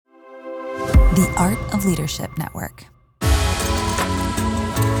The Art of Leadership Network.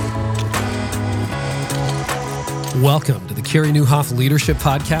 Welcome to the Carey Nieuwhof Leadership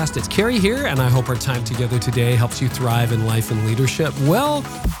Podcast. It's Carey here, and I hope our time together today helps you thrive in life and leadership. Well,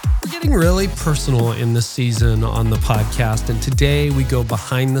 we're getting really personal in this season on the podcast, and today we go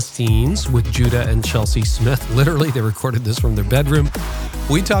behind the scenes with Judah and Chelsea Smith. Literally, they recorded this from their bedroom.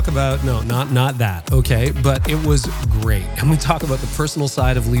 We talk about, not that, okay, but it was great. And we talk about the personal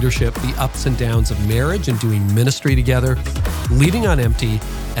side of leadership, the ups and downs of marriage and doing ministry together, leading on empty,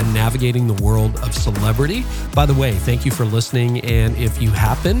 and navigating the world of celebrity. By the way, thank you for listening. And if you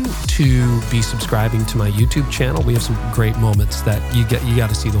happen to be subscribing to my YouTube channel, we have some great moments that you got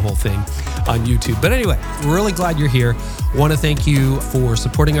to see the whole thing on YouTube. But anyway, we're really glad you're here. Want to thank you for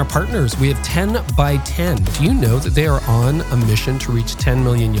supporting our partners. We have 10 by 10. Do you know that they are on a mission to reach 10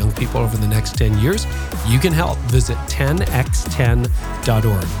 million young people over the next 10 years? You can help. Visit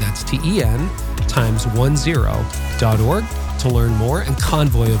 10x10.org. That's 10 times 10.org. to learn more. And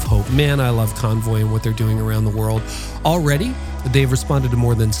Convoy of Hope. Man, I love Convoy and what they're doing around the world. Already, they've responded to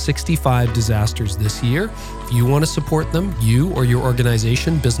more than 65 disasters this year. If you want to support them, you or your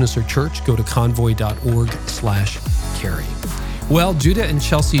organization, business or church, go to convoy.org/carey. Well, Judah and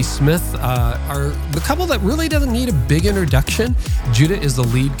Chelsea Smith are the couple that really doesn't need a big introduction. Judah is the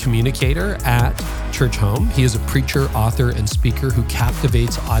lead communicator at Church Home. He is a preacher, author, and speaker who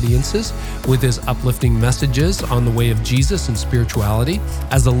captivates audiences with his uplifting messages on the way of Jesus and spirituality.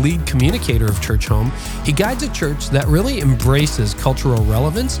 As a lead communicator of Church Home, he guides a church that really embraces cultural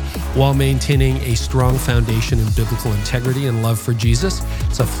relevance while maintaining a strong foundation in biblical integrity and love for Jesus.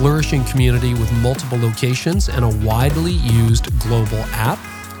 It's a flourishing community with multiple locations and a widely used global app.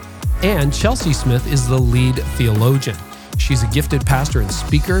 And Chelsea Smith is the lead theologian. She's a gifted pastor and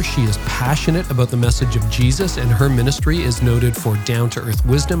speaker. She is passionate about the message of Jesus, and her ministry is noted for down-to-earth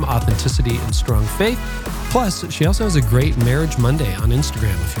wisdom, authenticity, and strong faith. Plus, she also has a great Marriage Monday on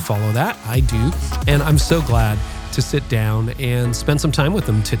Instagram. If you follow that, I do. And I'm so glad to sit down and spend some time with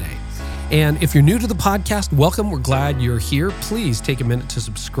them today. And if you're new to the podcast, welcome. We're glad you're here. Please take a minute to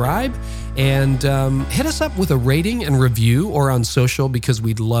subscribe and hit us up with a rating and review or on social because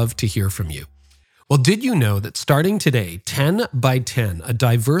we'd love to hear from you. Well, did you know that starting today, 10 by 10, a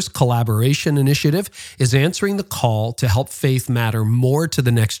diverse collaboration initiative, is answering the call to help faith matter more to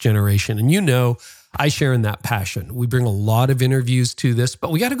the next generation? And you know, I share in that passion. We bring a lot of interviews to this,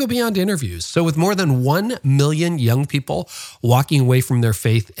 but we got to go beyond interviews. So with more than 1 million young people walking away from their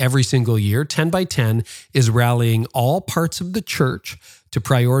faith every single year, 10 by 10 is rallying all parts of the church to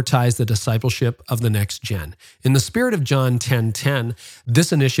prioritize the discipleship of the next gen. In the spirit of John 10:10,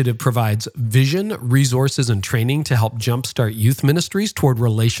 this initiative provides vision, resources, and training to help jumpstart youth ministries toward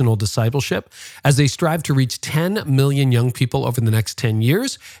relational discipleship. As they strive to reach 10 million young people over the next 10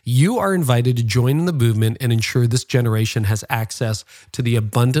 years, you are invited to join in the movement and ensure this generation has access to the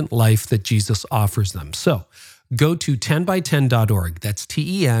abundant life that Jesus offers them. So go to 10by10.org. That's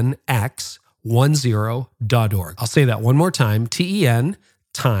TENX10.org. I'll say that one more time, TEN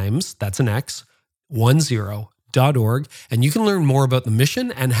times, that's an X, 10.org. And you can learn more about the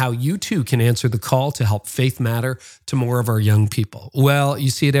mission and how you too can answer the call to help faith matter to more of our young people. Well, you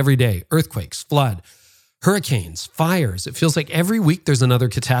see it every day, earthquakes, flood, hurricanes, fires. It feels like every week there's another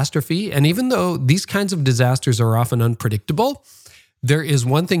catastrophe. And even though these kinds of disasters are often unpredictable, there is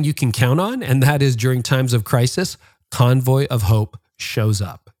one thing you can count on, and that is during times of crisis, Convoy of Hope shows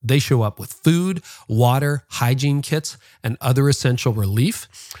up. They show up with food, water, hygiene kits, and other essential relief.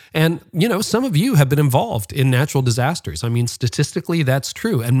 And, you know, some of you have been involved in natural disasters. I mean, statistically, that's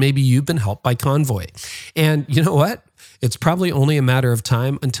true. And maybe you've been helped by Convoy. And you know what? It's probably only a matter of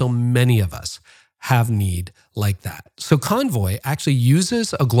time until many of us have need like that. So Convoy actually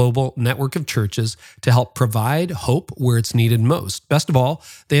uses a global network of churches to help provide hope where it's needed most. Best of all,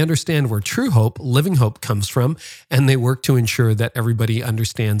 they understand where true hope, living hope, comes from, and they work to ensure that everybody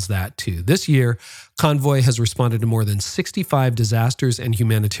understands that too. This year, Convoy has responded to more than 65 disasters and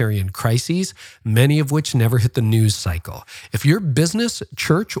humanitarian crises, many of which never hit the news cycle. If your business,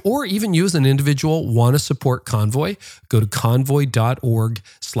 church, or even you as an individual want to support Convoy, go to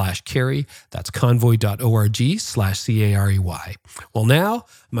convoy.org/carey. That's convoy.org/CAREY. Well, now,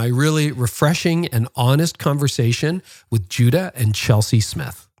 my really refreshing and honest conversation with Judah and Chelsea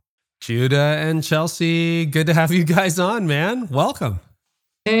Smith. Judah and Chelsea, good to have you guys on, man. Welcome.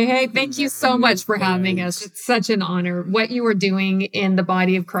 Hey, thank you so much for having us. It's such an honor. What you are doing in the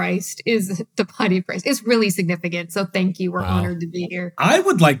body of Christ is really significant. So thank you. We're honored to be here. I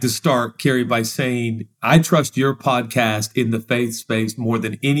would like to start, Carey, by saying I trust your podcast in the faith space more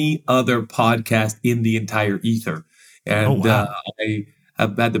than any other podcast in the entire ether. And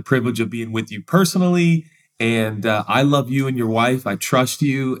I've had the privilege of being with you personally. And I love you and your wife. I trust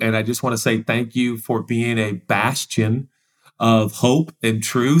you. And I just want to say thank you for being a bastion of hope and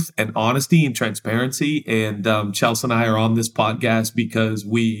truth and honesty and transparency. And Chelsea and I are on this podcast because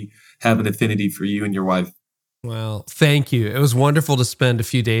we have an affinity for you and your wife. Well, thank you. It was wonderful to spend a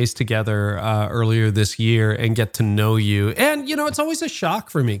few days together earlier this year and get to know you. And, it's always a shock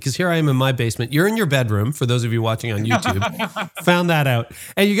for me because here I am in my basement. You're in your bedroom, for those of you watching on YouTube. Found that out.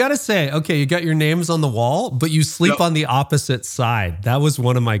 And you got to say, okay, you got your names on the wall, but you sleep on the opposite side. That was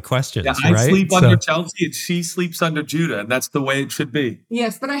one of my questions, I right? sleep under Chelsea and she sleeps under Judah. And that's the way it should be.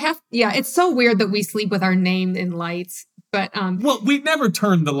 Yes, but it's so weird that we sleep with our name in lights. But well, we never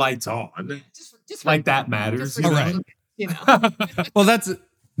turn the lights on. Just like that matters. All right. Well,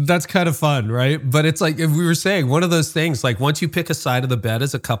 that's kind of fun, right? But it's like, if we were saying, one of those things, like once you pick a side of the bed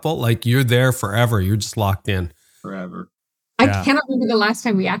as a couple, like you're there forever. You're just locked in. Forever. I cannot remember the last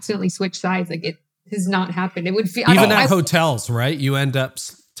time we accidentally switched sides. Like it has not happened. It would feel even at hotels, right? You end up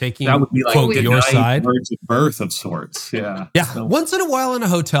taking, that would be like quote, your side. Virgin birth of sorts. Yeah. Yeah. So. Once in a while in a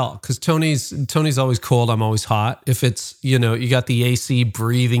hotel, because Tony's always cold. I'm always hot. If it's, you got the AC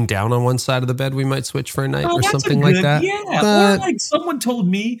breathing down on one side of the bed, we might switch for a night or something like that. Yeah. Or like someone told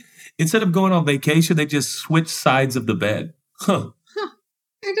me, instead of going on vacation, they just switch sides of the bed. Huh.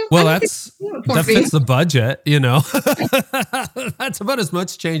 That fits the budget, That's about as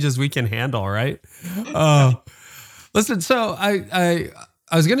much change as we can handle, right? Listen, so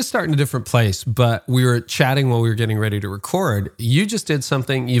I was going to start in a different place, but we were chatting while we were getting ready to record. You just did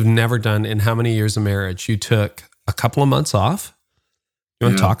something you've never done in how many years of marriage? You took a couple of months off. You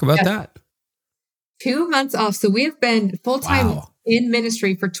want to talk about that? 2 months off. So we have been full-time in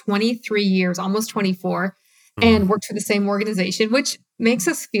ministry for 23 years, almost 24, and worked for the same organization, which makes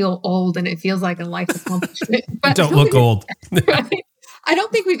us feel old and it feels like a life accomplishment. But don't look old. Right? I don't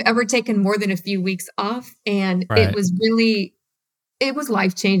think we've ever taken more than a few weeks off. And it was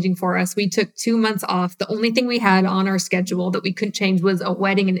life-changing for us. We took 2 months off. The only thing we had on our schedule that we couldn't change was a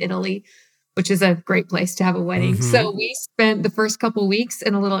wedding in Italy, which is a great place to have a wedding. Mm-hmm. So we spent the first couple weeks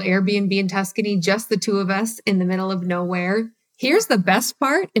in a little Airbnb in Tuscany, just the two of us in the middle of nowhere. Here's the best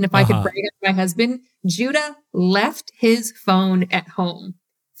part. And if I could brag on my husband, Judah left his phone at home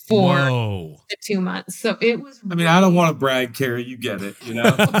for the 2 months. So it was... I don't want to brag, Carrie. You get it, 2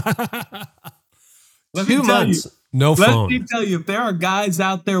 months. No phone. Let me tell you, if there are guys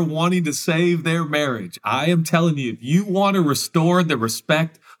out there wanting to save their marriage, I am telling you, if you want to restore the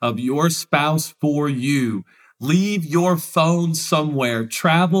respect of your spouse for you, leave your phone somewhere,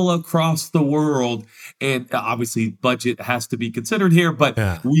 travel across the world. And obviously budget has to be considered here,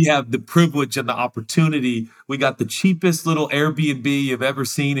 but we have the privilege and the opportunity. We got the cheapest little Airbnb you've ever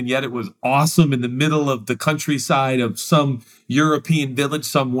seen. And yet it was awesome in the middle of the countryside of some European village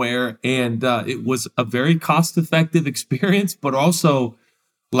somewhere. And it was a very cost-effective experience, but also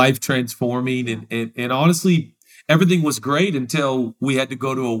life transforming. And honestly, everything was great until we had to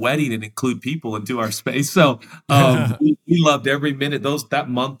go to a wedding and include people into our space. So we loved every minute. That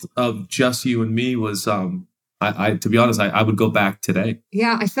month of just you and me was, I to be honest, I would go back today.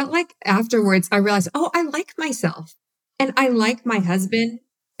 Yeah, I felt like afterwards I realized, I like myself and I like my husband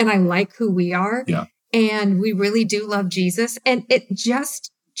and I like who we are. Yeah. And we really do love Jesus. And it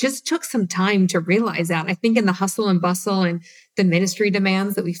just took some time to realize that. I think in the hustle and bustle and the ministry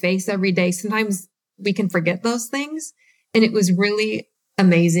demands that we face every day, sometimes we can forget those things. And it was really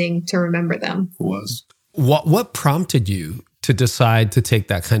amazing to remember them. It was. What prompted you to decide to take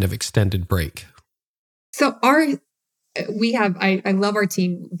that kind of extended break? So I love our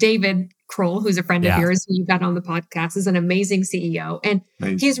team. David Kroll, who's a friend of yours, who you got on the podcast, is an amazing CEO. And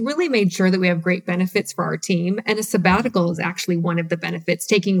he's really made sure that we have great benefits for our team. And a sabbatical is actually one of the benefits,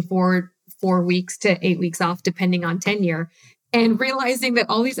 taking 4 weeks to 8 weeks off, depending on tenure. And realizing that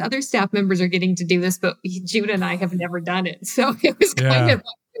all these other staff members are getting to do this, but Judah and I have never done it. So it was kind of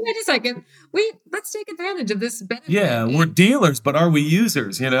like, wait a second, let's take advantage of this benefit. Yeah, we're dealers, but are we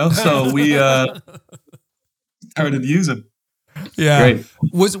users, So we started using. Yeah. Great.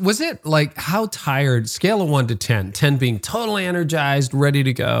 Was it like, how tired, scale of 1 to 10, 10 being totally energized, ready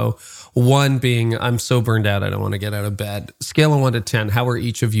to go, 1 being, I'm so burned out, I don't want to get out of bed. Scale of 1 to 10, how are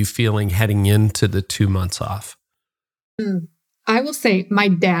each of you feeling heading into the 2 months off? I will say my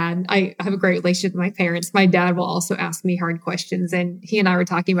dad, I have a great relationship with my parents. My dad will also ask me hard questions. And he and I were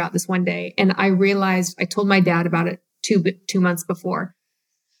talking about this one day. And I realized, I told my dad about it two months before.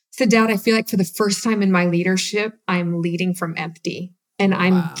 I said, Dad, I feel like for the first time in my leadership, I'm leading from empty. And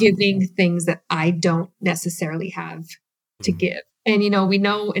I'm giving things that I don't necessarily have to give. And, we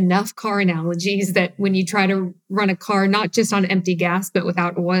know enough car analogies that when you try to run a car, not just on empty gas, but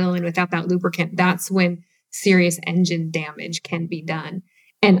without oil and without that lubricant, that's when serious engine damage can be done.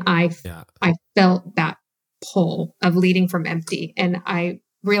 And I felt that pull of leading from empty. And I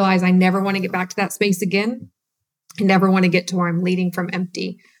realized I never want to get back to that space again. I never want to get to where I'm leading from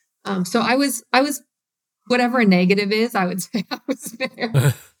empty. So I was whatever a negative is, I would say I was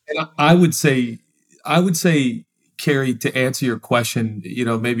there. And I would say, Carrie, to answer your question,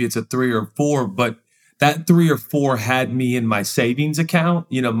 maybe it's a 3 or 4, but that 3 or 4 had me in my savings account.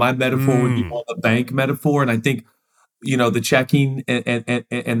 My metaphor would be more the bank metaphor. And I think, the checking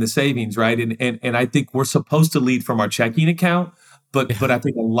and the savings, right? And I think we're supposed to lead from our checking account, but I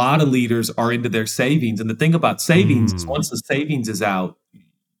think a lot of leaders are into their savings. And the thing about savings is once the savings is out,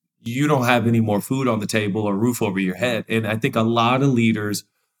 you don't have any more food on the table or roof over your head. And I think a lot of leaders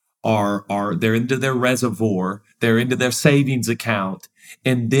they're into their reservoir, they're into their savings account,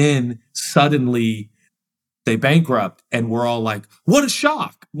 and then suddenly they bankrupt, and we're all like, what a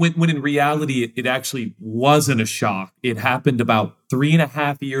shock. When in reality, it actually wasn't a shock. It happened about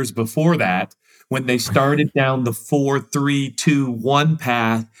 3.5 years before that, when they started down the 4, 3, 2, 1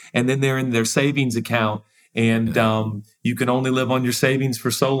 path, and then they're in their savings account, and you can only live on your savings for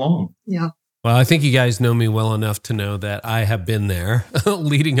so long. Yeah. Well, I think you guys know me well enough to know that I have been there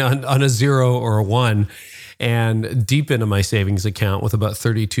leading on a 0 or a 1 and deep into my savings account with about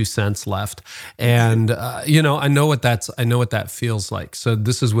 32 cents left. And, I know what that feels like. So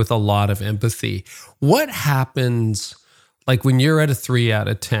this is with a lot of empathy. What happens like when you're at a 3 out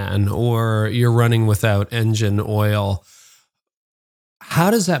of 10 or you're running without engine oil?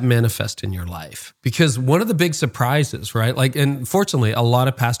 How does that manifest in your life? Because one of the big surprises, right? And fortunately, a lot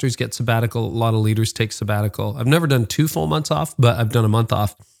of pastors get sabbatical. A lot of leaders take sabbatical. I've never done 2 full months off, but I've done a month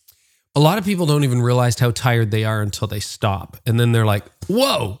off. A lot of people don't even realize how tired they are until they stop. And then they're like,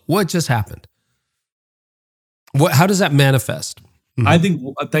 whoa, what just happened? How does that manifest? I think,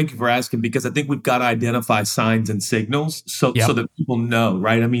 thank you for asking, because I think we've got to identify signs and signals so that people know,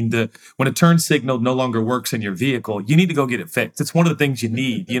 right? I mean, when a turn signal no longer works in your vehicle, you need to go get it fixed. It's one of the things you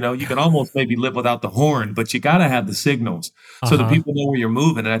need. You can almost maybe live without the horn, but you got to have the signals so that people know where you're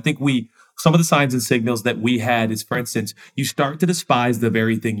moving. And I think some of the signs and signals that we had is, for instance, you start to despise the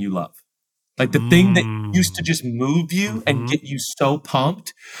very thing you love. Like the thing that used to just move you and get you so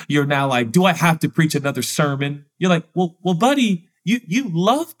pumped, you're now like, do I have to preach another sermon? You're like, well, buddy, you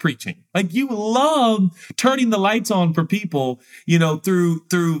love preaching. Like you love turning the lights on for people,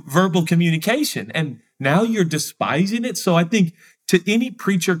 through verbal communication. And now you're despising it. So I think to any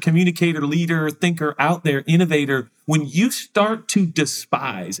preacher, communicator, leader, thinker out there, innovator, when you start to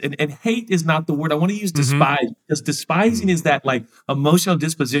despise, and hate is not the word, I want to use despise, because despising is that like emotional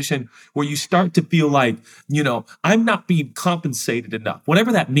disposition where you start to feel like, I'm not being compensated enough,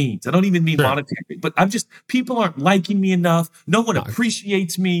 whatever that means. I don't even mean monetary, but people aren't liking me enough. No one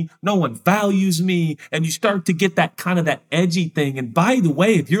appreciates me. No one values me. And you start to get that kind of that edgy thing. And by the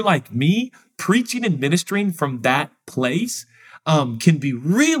way, if you're like me, preaching and ministering from that place can be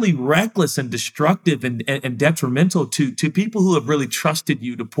really reckless and destructive and detrimental to people who have really trusted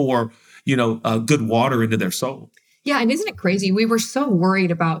you to pour, good water into their soul. Yeah. And isn't it crazy? We were so worried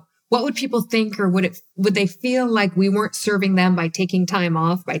about what would people think, or would they feel like we weren't serving them by taking time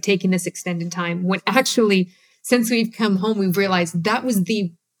off, by taking this extended time, when actually, since we've come home, we've realized that was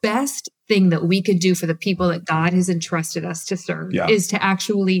the best thing that we could do for the people that God has entrusted us to serve, is to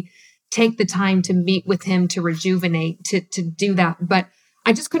actually take the time to meet with him, to rejuvenate, to do that. But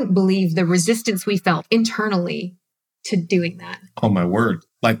I just couldn't believe the resistance we felt internally to doing that. Oh my word.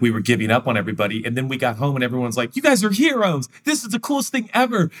 Like we were giving up on everybody. And then we got home and everyone's like, you guys are heroes. This is the coolest thing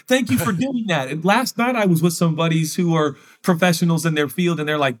ever. Thank you for doing that. And last night I was with some buddies who are professionals in their field. And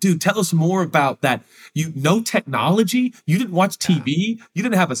they're like, dude, tell us more about that. No technology. You didn't watch TV. You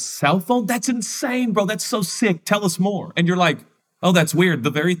didn't have a cell phone. That's insane, bro. That's so sick. Tell us more. And you're like, oh, that's weird.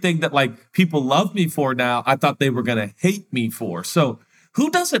 The very thing that like people love me for now, I thought they were going to hate me for. So who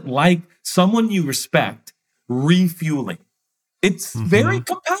doesn't like someone you respect refueling? It's very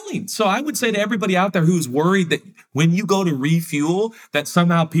compelling. So I would say to everybody out there who's worried that when you go to refuel, that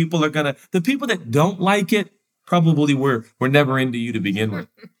somehow people are the people that don't like it, probably were never into you to begin with.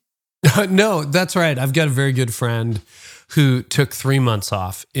 No, that's right. I've got a very good friend who took 3 months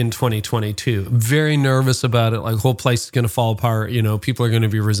off in 2022. Very nervous about it. Like whole place is going to fall apart. People are going to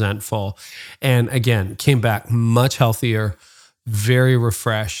be resentful. And again, came back much healthier, very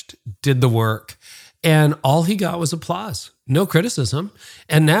refreshed, did the work. And all he got was applause, no criticism.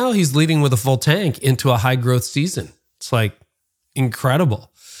 And now he's leading with a full tank into a high growth season. It's like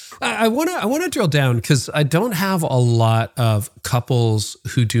incredible. I want to drill down because I don't have a lot of couples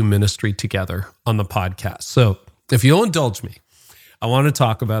who do ministry together on the podcast. So if you'll indulge me, I want to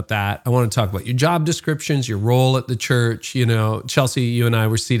talk about that. I want to talk about your job descriptions, your role at the church. You know, Chelsea, you and I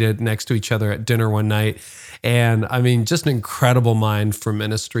were seated next to each other at dinner one night. And I mean, just an incredible mind for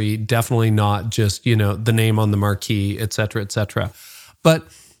ministry. Definitely not just, you know, the name on the marquee, et cetera, et cetera. But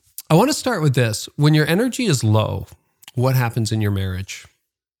I want to start with this. When your energy is low, what happens in your marriage?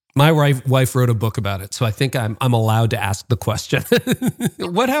 My wife wrote a book about it, so I think I'm allowed to ask the question.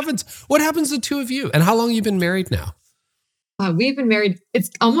 What happens to the two of you? And how long have you been married now? We've been married,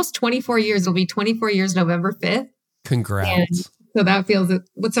 it's almost 24 years. It'll be 24 years November 5th. Congrats. And so that feels,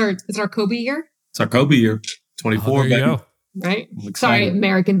 it's our Kobe year? It's our Kobe year. 24, there you baby. go. Right? Sorry,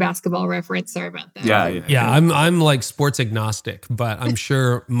 American basketball reference. Sorry about that. Yeah. I'm like sports agnostic, but I'm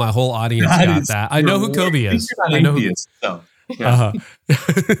sure my whole audience got that. I know who Kobe is. I know atheist, so. Yeah.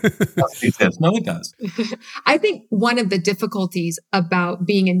 No, it does. I think one of the difficulties about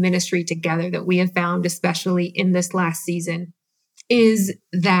being in ministry together that we have found, especially in this last season, is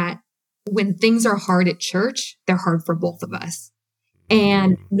that when things are hard at church, they're hard for both of us.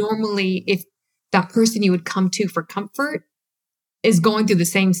 And normally, if that person you would come to for comfort is going through the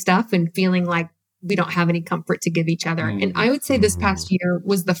same stuff and feeling like we don't have any comfort to give each other. And I would say this past year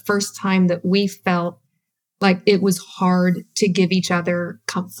was the first time that we felt like it was hard to give each other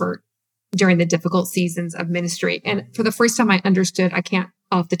comfort during the difficult seasons of ministry. And for the first time I understood, I can't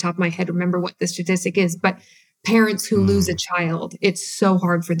off the top of my head remember what the statistic is, but parents who lose a child, it's so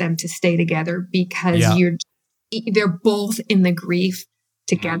hard for them to stay together because they're both in the grief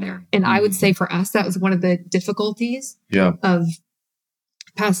together. And I would say for us, that was one of the difficulties of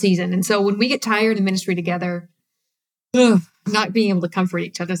past season. And so when we get tired in ministry together, not being able to comfort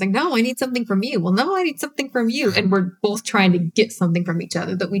each other. It's like, no, I need something from you. Well, no, I need something from you. And we're both trying to get something from each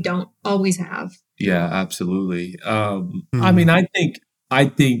other that we don't always have. Yeah, absolutely. I mean, I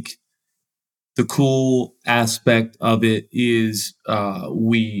think the cool aspect of it is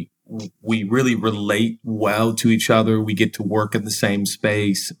we really relate well to each other. We get to work in the same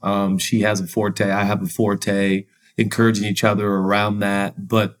space. She has a forte, I have a forte, encouraging each other around that.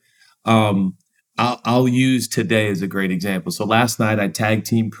 But I'll use today as a great example. So last night I tag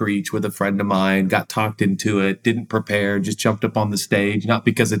team preach with a friend of mine, got talked into it, didn't prepare, just jumped up on the stage, not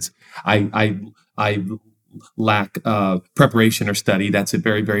because I lack preparation or study. That's a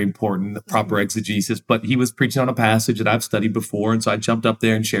very, very important, the proper exegesis. But he was preaching on a passage that I've studied before. And so I jumped up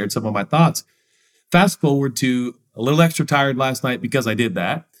there and shared some of my thoughts. Fast forward to a little extra tired last night because I did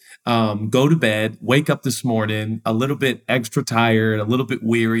that. Go to bed, wake up this morning, a little bit extra tired, a little bit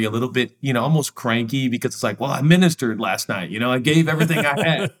weary, a little bit, almost cranky because it's like, well, I ministered last night. I gave everything I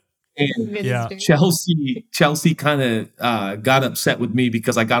had. And Chelsea kind of got upset with me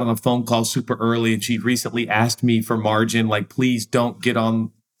because I got on a phone call super early and she recently asked me for margin, like, please don't get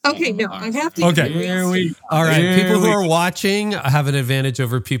on. Okay, no, I have to. Okay. All right. People who are watching have an advantage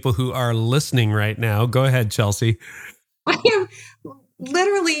over people who are listening right now. Go ahead, Chelsea. I am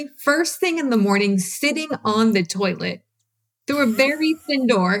literally first thing in the morning sitting on the toilet through a very thin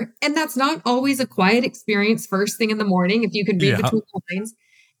door. And that's not always a quiet experience first thing in the morning, if you can read between the lines.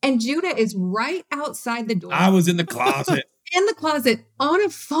 And Judah is right outside the door. I was in the closet. On a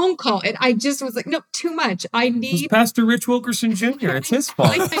phone call. And I just was like, no, too much. It was Pastor Rich Wilkerson Jr. It's his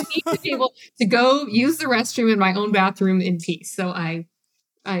fault. I need to be able to go use the restroom in my own bathroom in peace. So I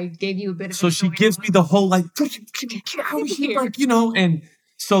gave you a bit of. So she gives me the whole like, get out of here, and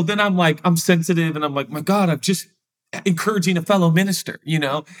so then I'm sensitive, and I'm like, my God, I'm just encouraging a fellow minister,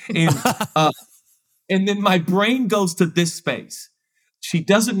 and and then my brain goes to this space. She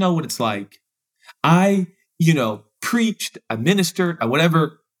doesn't know what it's like. I, preached, I ministered, I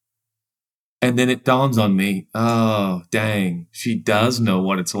whatever. And then it dawns on me, oh, dang, she does know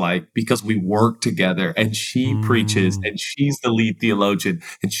what it's like because we work together and she preaches and she's the lead theologian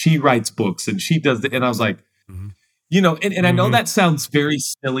and she writes books and she does and I was like, and I know that sounds very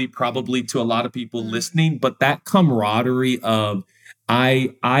silly probably to a lot of people listening, but that camaraderie of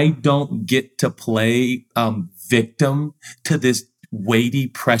I don't get to play victim to this weighty,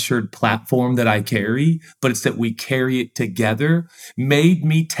 pressured platform that I carry, but it's that we carry it together, made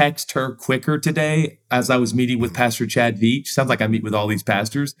me text her quicker today as I was meeting with Pastor Chad Veach. Sounds like I meet with all these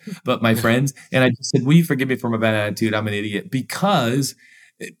pastors, but my friends. And I just said, will you forgive me for my bad attitude? I'm an idiot. Because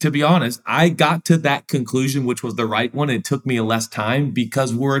to be honest, I got to that conclusion, which was the right one. It took me less time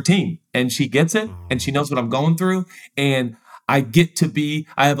because we're a team and she gets it and she knows what I'm going through. And I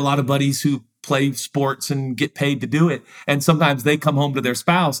have a lot of buddies who play sports and get paid to do it. And sometimes they come home to their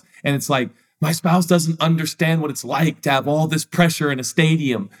spouse and it's like, my spouse doesn't understand what it's like to have all this pressure in a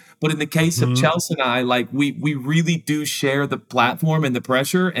stadium. But in the case of Chelsea and I, like we really do share the platform and the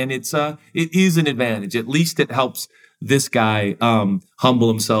pressure, and it is an advantage. At least it helps this guy humble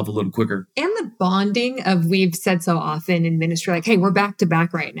himself a little quicker. And the bonding of, we've said so often in ministry, like, hey, we're back to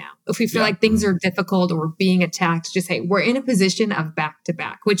back right now. If we feel like things are difficult or we're being attacked, just hey, we're in a position of back to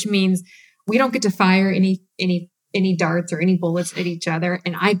back, which means we don't get to fire any darts or any bullets at each other.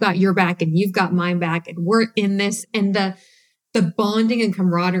 And I've got your back and you've got mine back, and we're in this. And the bonding and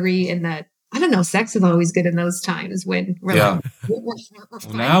camaraderie and I don't know, sex is always good in those times when we're like,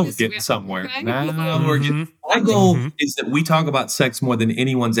 we're now we're getting somewhere. Right? Now we're getting, my goal is that we talk about sex more than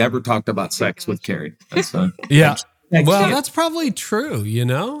anyone's ever talked about sex with Carrie. That's yeah. Well, that's probably true.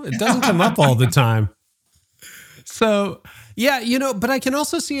 It doesn't come up all the time. So yeah, but I can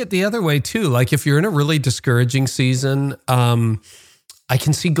also see it the other way too. Like if you're in a really discouraging season, I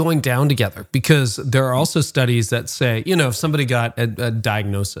can see going down together, because there are also studies that say, if somebody got a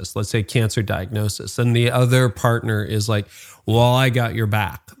diagnosis, let's say cancer diagnosis, and the other partner is like, well, I got your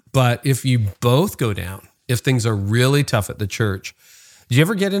back. But if you both go down, if things are really tough at the church, do you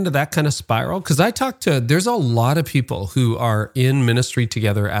ever get into that kind of spiral? Because there's a lot of people who are in ministry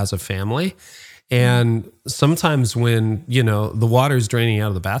together as a family. And sometimes when, the water's draining out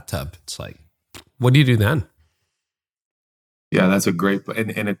of the bathtub, it's like, what do you do then? Yeah, that's a great,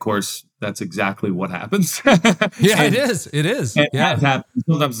 and of course, that's exactly what happens. Yeah, it is. And that happens.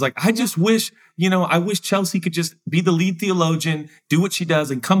 Sometimes it's like, I just wish, I wish Chelsea could just be the lead theologian, do what she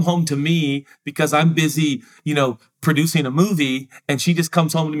does, and come home to me because I'm busy, producing a movie. And she just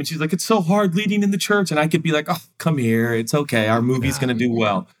comes home to me and she's like, it's so hard leading in the church. And I could be like, oh, come here. It's okay. Our movie's going to do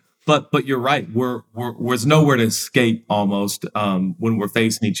well. But you're right. There's nowhere to escape almost when we're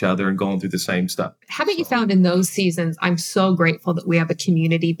facing each other and going through the same stuff. Haven't you found in those seasons, I'm so grateful that we have a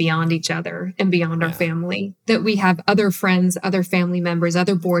community beyond each other and beyond our family, that we have other friends, other family members,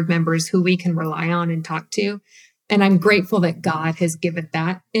 other board members who we can rely on and talk to. And I'm grateful that God has given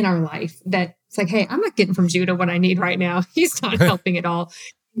that in our life, that it's like, hey, I'm not getting from Judah what I need right now. He's not helping at all.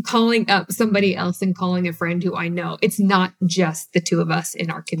 Calling up somebody else and calling a friend who I know. It's not just the two of us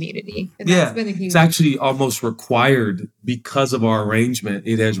in our community. And that's been a huge... It's actually almost required because of our arrangement.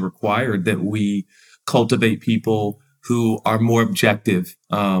 It has required that we cultivate people who are more objective,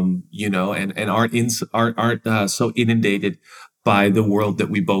 and aren't so inundated by the world that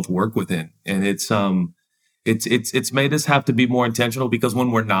we both work within. And it's made us have to be more intentional, because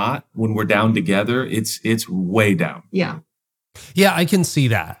when we're down together, it's way down. Yeah. Yeah, I can see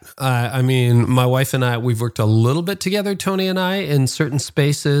that. My wife and I, we've worked a little bit together, Tony and I, in certain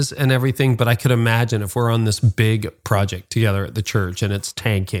spaces and everything, but I could imagine if we're on this big project together at the church and it's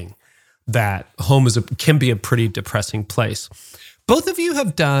tanking, that home can be a pretty depressing place. Both of you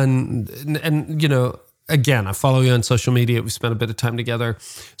have done, and again, I follow you on social media. We've spent a bit of time together.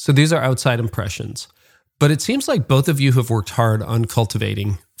 So these are outside impressions. But it seems like both of you have worked hard on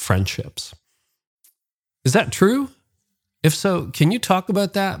cultivating friendships. Is that true? If so, can you talk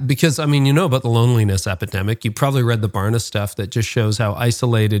about that? Because, about the loneliness epidemic. You probably read the Barna stuff that just shows how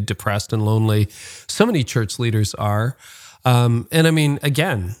isolated, depressed, and lonely so many church leaders are.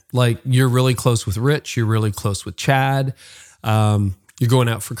 Again, like you're really close with Rich. You're really close with Chad. You're going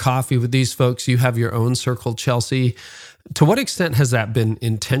out for coffee with these folks. You have your own circle, Chelsea. To what extent has that been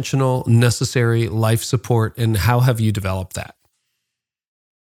intentional, necessary life support, and how have you developed that?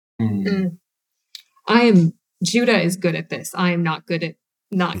 Judah is good at this. I am not good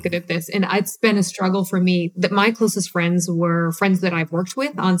at this. And it's been a struggle for me that my closest friends were friends that I've worked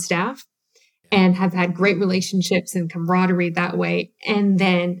with on staff and have had great relationships and camaraderie that way. And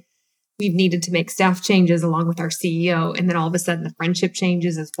then we've needed to make staff changes along with our CEO. And then all of a sudden the friendship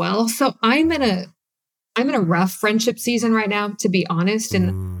changes as well. So I'm in a rough friendship season right now, to be honest.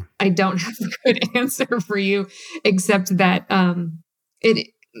 And I don't have a good answer for you, except that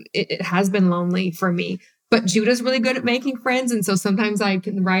it has been lonely for me. But Judah's really good at making friends. And so sometimes I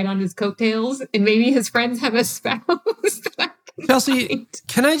can ride on his coattails, and maybe his friends have a spouse. Chelsea,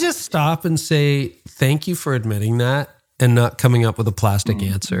 can I just stop and say thank you for admitting that and not coming up with a plastic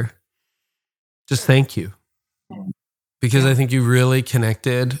answer? Just thank you. Because I think you really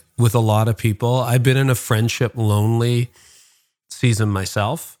connected with a lot of people. I've been in a friendship lonely season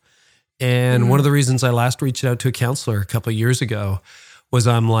myself. And one of the reasons I last reached out to a counselor a couple of years ago was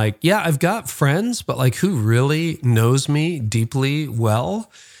I'm like, yeah, I've got friends, but like who really knows me deeply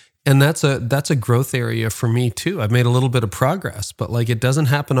well? And that's a growth area for me too. I've made a little bit of progress, but like it doesn't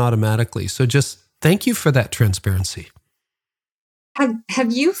happen automatically. So just thank you for that transparency.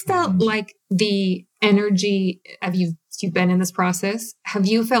 Have you felt like the energy, have you you've been in this process, have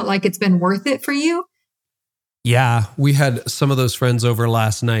you felt like it's been worth it for you? Yeah, we had some of those friends over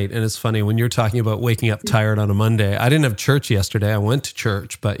last night. And it's funny when you're talking about waking up tired on a Monday. I didn't have church yesterday. I went to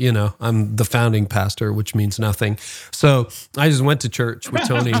church, but I'm the founding pastor, which means nothing. So I just went to church with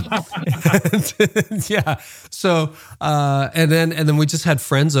Tony. Yeah. So, and then we just had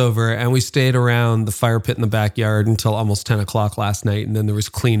friends over and we stayed around the fire pit in the backyard until almost 10 o'clock last night. And then there was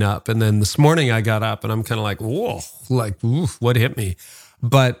cleanup. And then this morning I got up and I'm kind of like, whoa, what hit me?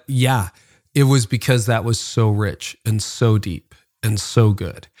 But yeah. It was because that was so rich and so deep and so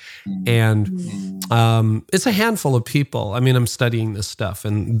good. And it's a handful of people. I mean, I'm studying this stuff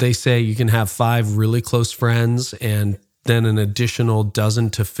and they say you can have 5 really close friends and then an additional dozen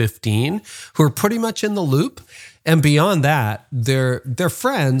to 15 who are pretty much in the loop. And beyond that, they're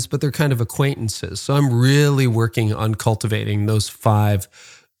friends, but they're kind of acquaintances. So I'm really working on cultivating those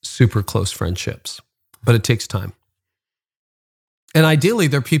 5 super close friendships, but it takes time. And ideally,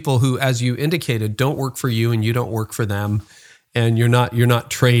 they're people who, as you indicated, don't work for you and you don't work for them. And you're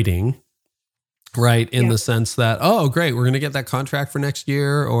not trading, right? In the sense that, oh, great, we're going to get that contract for next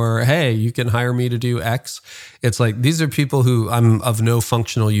year. Or, hey, you can hire me to do X. It's like, these are people who I'm of no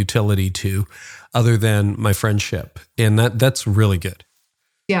functional utility to other than my friendship. And that's really good.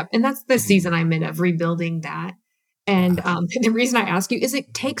 Yeah. And that's the season I'm in of rebuilding that. And the reason I ask you is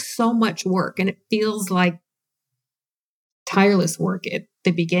it takes so much work and it feels like tireless work at the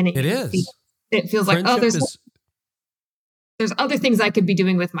beginning. It is. It feels like, there's other things I could be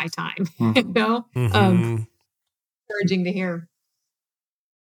doing with my time. Encouraging to hear.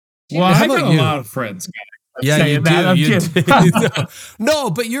 Well, I got a lot of friends. Yeah, you do. No,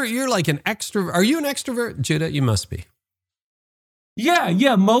 but you're like an extrovert. Are you an extrovert, Judah? You must be.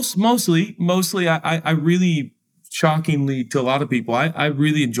 Yeah. Mostly. I really, shockingly to a lot of people, I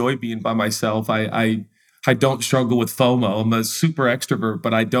really enjoy being by myself. I don't struggle with FOMO. I'm a super extrovert,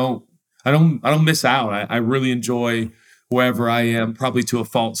 but I don't miss out. I really enjoy wherever I am, probably to a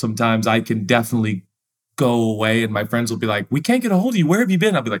fault sometimes. I can definitely go away and my friends will be like, we can't get a hold of you. Where have you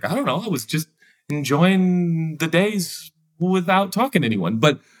been? I'll be like, I don't know. I was just enjoying the days without talking to anyone.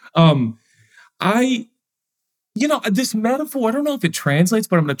 But this metaphor, I don't know if it translates,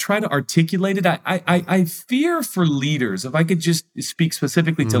 but I'm going to try to articulate it. I fear for leaders, if I could just speak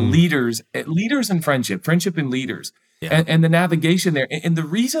specifically to leaders and friendship and leaders, and the navigation there. And the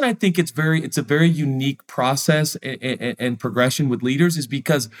reason I think it's a very unique process and progression with leaders is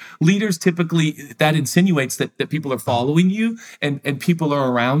because leaders typically, that insinuates that people are following you and people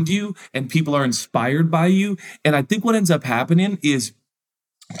are around you and people are inspired by you. And I think what ends up happening is,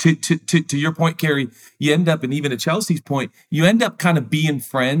 to your point, Carrie, you end up, and even to Chelsea's point, you end up kind of being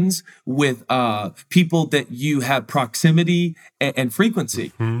friends with people that you have proximity and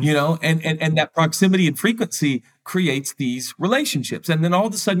frequency, and that proximity and frequency creates these relationships. And then all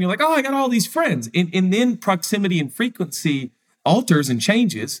of a sudden you're like, oh, I got all these friends. And then proximity and frequency alters and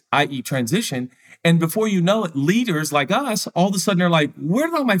changes, i.e. transition. And before you know it, leaders like us, all of a sudden are like, where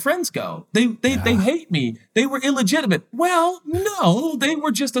did all my friends go? They hate me. They were illegitimate. Well, no, they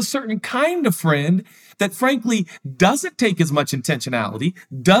were just a certain kind of friend that frankly doesn't take as much intentionality,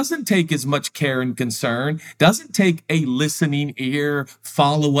 doesn't take as much care and concern, doesn't take a listening ear,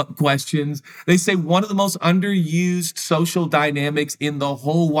 follow-up questions. They say one of the most underused social dynamics in the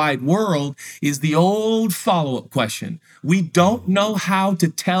whole wide world is the old follow-up question. We don't know how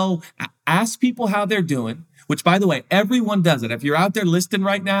to ask people how they're doing, which, by the way, everyone does it. If you're out there listening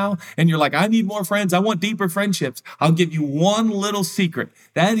right now and you're like, I need more friends, I want deeper friendships, I'll give you one little secret.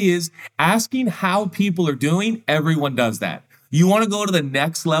 That is asking how people are doing. Everyone does that. You want to go to the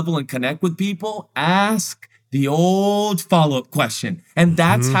next level and connect with people? Ask the old follow-up question. And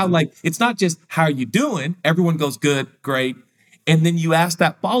that's how, it's not just how are you doing? Everyone goes good, great. And then you ask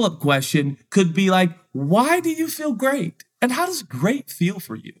that follow-up question, could be like, why do you feel great? And how does great feel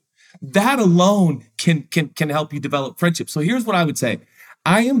for you? That alone can help you develop friendship. So here's what I would say.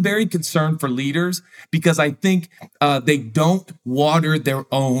 I am very concerned for leaders because I think they don't water their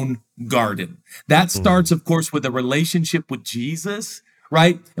own garden. That starts, of course, with a relationship with Jesus,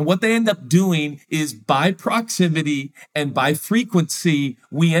 right? And what they end up doing is by proximity and by frequency,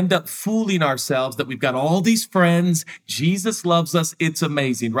 we end up fooling ourselves that we've got all these friends. Jesus loves us. It's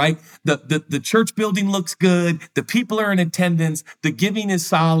amazing, right? The church building looks good. The people are in attendance. The giving is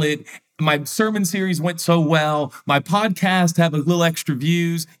solid. My sermon series went so well. My podcast have a little extra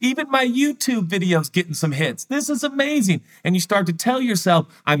views. Even my YouTube videos getting some hits. This is amazing. And you start to tell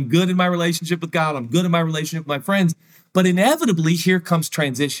yourself, I'm good in my relationship with God. I'm good in my relationship with my friends. But inevitably, here comes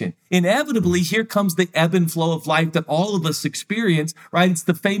transition. Inevitably, here comes the ebb and flow of life that all of us experience, right? It's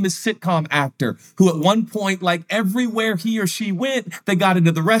the famous sitcom actor who at one point, like everywhere he or she went, they got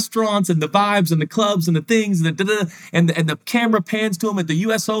into the restaurants and the vibes and the clubs and the things and the camera pans to them at the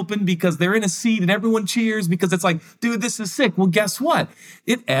US Open because they're in a seat and everyone cheers because it's like, dude, this is sick. Well, guess what?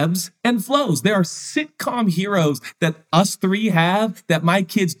 It ebbs and flows. There are sitcom heroes that us three have that my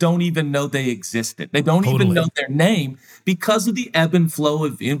kids don't even know they existed. They don't even know their name because of the ebb and flow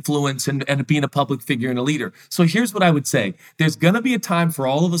of influence and being a public figure and a leader. So here's what I would say. There's going to be a time for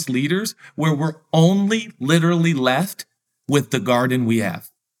all of us leaders where we're only literally left with the garden we have.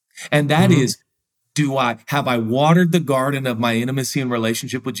 And that is, have I watered the garden of my intimacy and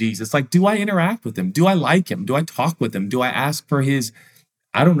relationship with Jesus? Like, do I interact with him? Do I like him? Do I talk with him? Do I ask for his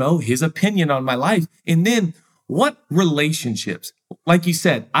opinion on my life? And then what relationships? Like you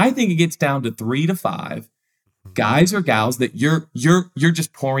said, I think it gets down to 3 to 5 guys or gals that you're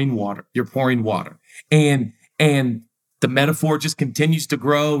just pouring water. You're pouring water. And the metaphor just continues to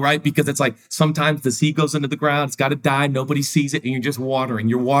grow, right? Because it's like sometimes the seed goes into the ground, it's got to die, nobody sees it, and you're just watering,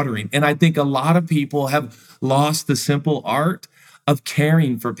 you're watering. And I think a lot of people have lost the simple art of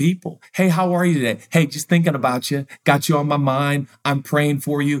caring for people. Hey, how are you today? Hey, just thinking about you, got you on my mind, I'm praying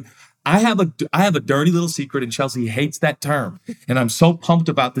for you. I have a dirty little secret, and Chelsea hates that term. And I'm so pumped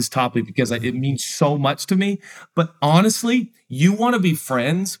about this topic because it means so much to me. But honestly, you want to be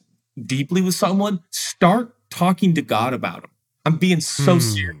friends deeply with someone, start talking to God about them. I'm being so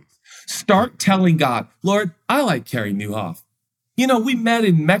serious. Start telling God, Lord, I like Carrie Newhoff. You know, we met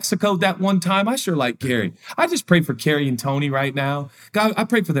in Mexico that one time. I sure like Carrie. I just pray for Carrie and Tony right now. God, I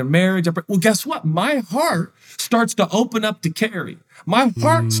pray for their marriage. Well, guess what? My heart starts to open up to Carrie. My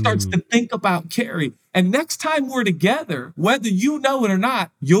heart starts to think about Carrie. And next time we're together, whether you know it or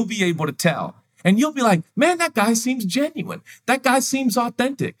not, you'll be able to tell. And you'll be like, man, that guy seems genuine. That guy seems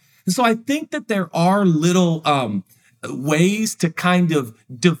authentic. And so I think that there are little ways to kind of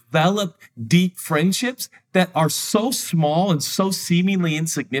develop deep friendships that are so small and so seemingly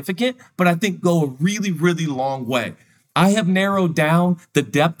insignificant, but I think go a really, really long way. I have narrowed down the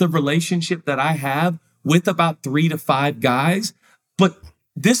depth of relationship that I have with about 3 to 5 guys, but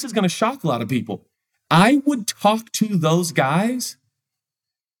this is going to shock a lot of people. I would talk to those guys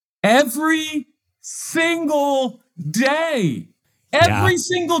every single day. Every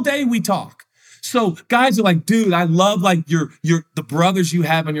single day we talk. So guys are like, dude, I love like the brothers you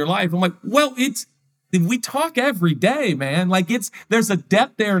have in your life. I'm like, well, we talk every day, man. Like there's a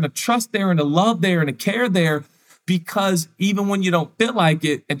depth there and a trust there and a love there and a care there, because even when you don't feel like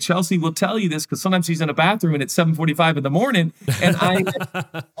it, and Chelsea will tell you this because sometimes she's in a bathroom and it's 7:45 in the morning and I'm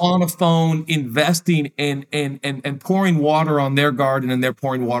on a phone investing and pouring water on their garden and they're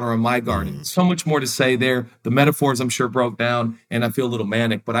pouring water on my garden. So much more to say there. The metaphors I'm sure broke down and I feel a little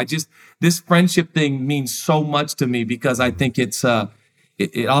manic, but this friendship thing means so much to me because I think it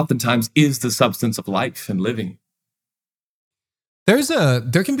oftentimes is the substance of life and living.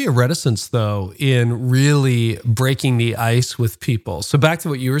 There can be a reticence though in really breaking the ice with people. So back to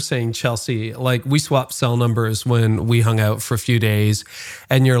what you were saying, Chelsea, like we swapped cell numbers when we hung out for a few days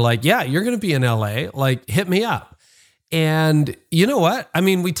and you're like, yeah, you're going to be in LA, like hit me up. And you know what? I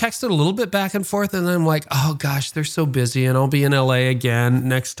mean, we texted a little bit back and forth and then I'm like, oh gosh, they're so busy and I'll be in LA again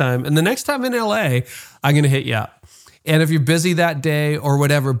next time. And the next time in LA, I'm going to hit you up. And if you're busy that day or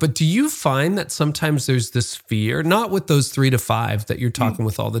whatever, but do you find that sometimes there's this fear, not with those 3 to 5 that you're talking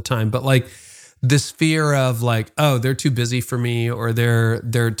with all the time, but like this fear of like, oh, they're too busy for me or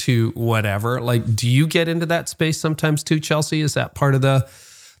they're too whatever. Like, do you get into that space sometimes too, Chelsea? Is that part of the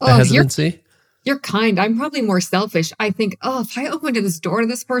hesitancy? You're kind. I'm probably more selfish. I think, if I open to this door to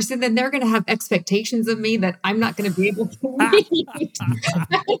this person, then they're going to have expectations of me that I'm not going to be able to meet.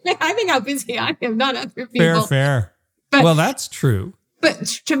 I think how busy I am, not other people. Fair. But, well, that's true. But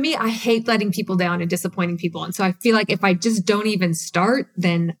to me, I hate letting people down and disappointing people. And so I feel like if I just don't even start,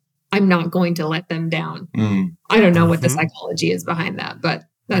 then I'm not going to let them down. I don't know what the psychology is behind that, but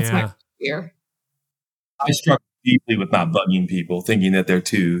that's my fear. I struggle deeply with not bugging people, thinking that they're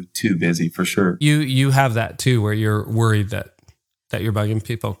too busy for sure. You have that too, where you're worried that you're bugging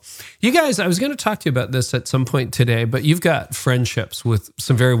people. You guys, I was going to talk to you about this at some point today, but you've got friendships with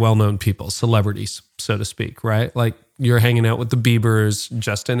some very well-known people, celebrities, so to speak, right? Like you're hanging out with the Biebers,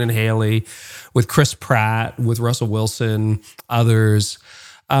 Justin and Haley, with Chris Pratt, with Russell Wilson, others.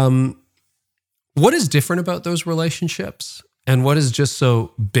 What is different about those relationships? And what is just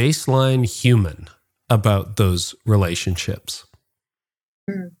so baseline human about those relationships?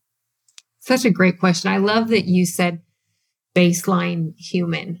 Such a great question. I love that you said baseline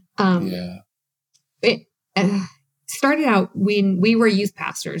human. started out when we were youth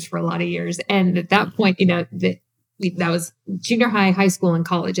pastors for a lot of years. And at that point, that was junior high school, and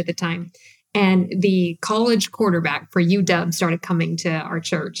college at the time. And the college quarterback for UW started coming to our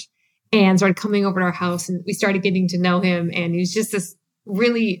church and started coming over to our house. And we started getting to know him. And he was just this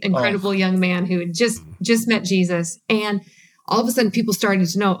really incredible young man who had just met Jesus. And all of a sudden people started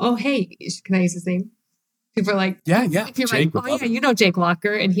to know, oh, hey, can I use his name? People are like, yeah. People are like, oh, yeah, you know Jake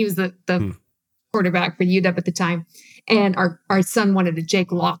Locker. And he was the quarterback for UW at the time. And our son wanted a Jake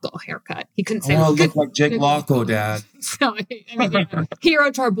Locko haircut. He couldn't say, look like Jake Locko, Dad. So,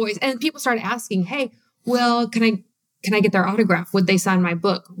 hero to our boys. And people started asking, hey, well, can I get their autograph? Would they sign my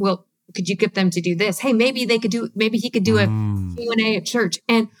book? Well, could you get them to do this? Hey, maybe he could do a Q&A at church.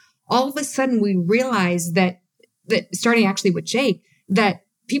 And all of a sudden we realized that starting actually with Jake, that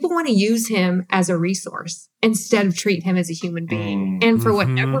people want to use him as a resource instead of treat him as a human being. And for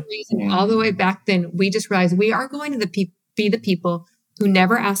whatever reason, all the way back then, we just realized we are going to be the people who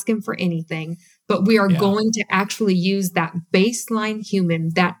never ask him for anything, but we are going to actually use that baseline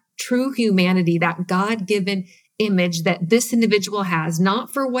human, that true humanity, that God-given image that this individual has,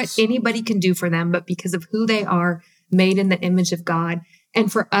 not for what anybody can do for them, but because of who they are, made in the image of God. And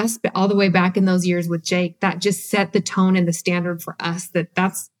for us, but all the way back in those years with Jake, that just set the tone and the standard for us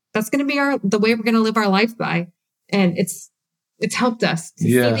that's going to be the way we're going to live our life by. And it's helped us to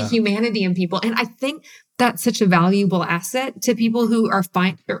see the humanity in people. And I think that's such a valuable asset to people who are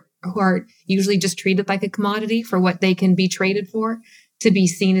who are usually just treated like a commodity for what they can be traded for. To be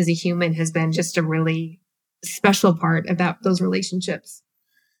seen as a human has been just a really special part about those relationships.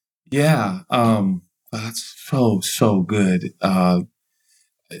 Yeah. That's so good.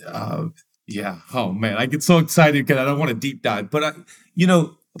 Yeah. Oh man, I get so excited because I don't want to deep dive, but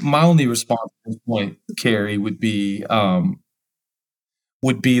my only response at this point, Carrie, would be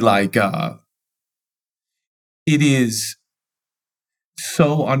like, it is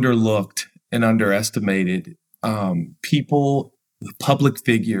so underlooked and underestimated. People, public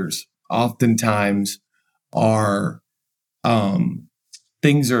figures, oftentimes are,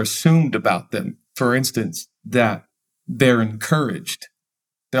 things are assumed about them. For instance, that they're encouraged.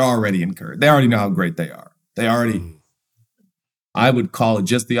 They're already encouraged. They already know how great they are. I would call it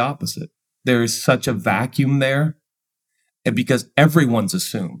just the opposite. There is such a vacuum there, and because everyone's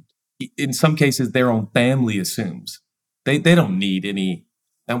assumed. In some cases, their own family assumes. They don't need any.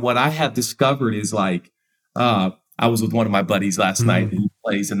 And what I have discovered is like, I was with one of my buddies last night, and he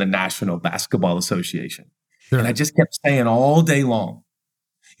plays in the National Basketball Association. Sure. And I just kept saying all day long,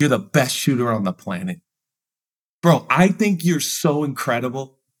 you're the best shooter on the planet. Bro, I think you're so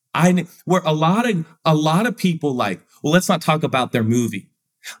incredible. Where a lot of people like, well, let's not talk about their movie.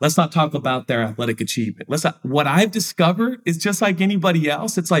 Let's not talk about their athletic achievement. What I've discovered is just like anybody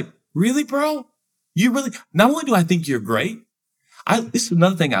else. It's like, really, bro? You really, not only do I think you're great, this is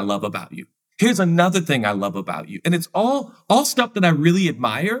another thing I love about you. Here's another thing I love about you. And it's all stuff that I really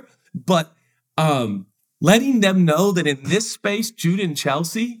admire, but letting them know that in this space, Judah and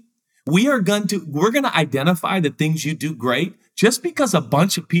Chelsea, we're going to identify the things you do great just because a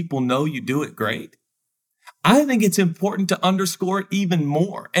bunch of people know you do it great. I think it's important to underscore it even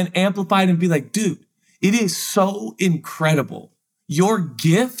more and amplify it and be like, dude, it is so incredible. Your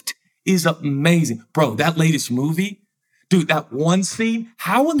gift is amazing. Bro, that latest movie, dude, that one scene,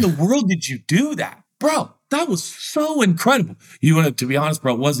 how in the world did you do that? Bro, that was so incredible. To be honest,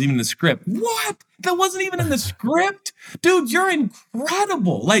 bro, it wasn't even in the script. What? That wasn't even in the script? Dude, you're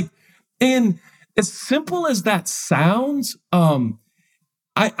incredible. And as simple as that sounds,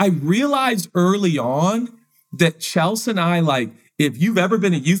 I realized early on that Chelsea and I, if you've ever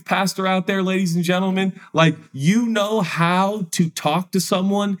been a youth pastor out there, ladies and gentlemen, you know how to talk to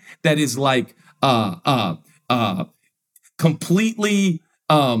someone that is completely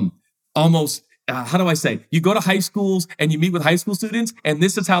almost, how do I say? You go to high schools and you meet with high school students, and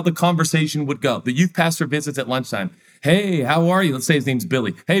this is how the conversation would go. The youth pastor visits at lunchtime. Hey, how are you? Let's say his name's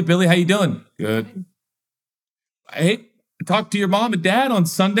Billy. Hey, Billy, how you doing? Good. Hey, talk to your mom and dad on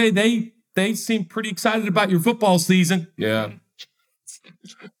Sunday. They seem pretty excited about your football season. Yeah.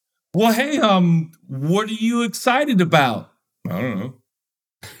 Well, hey, what are you excited about? I don't know.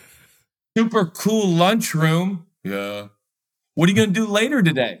 Super cool lunchroom. Yeah. What are you going to do later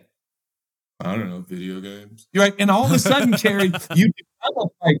today? I don't know, video games. You're right. And all of a sudden, Carrie, you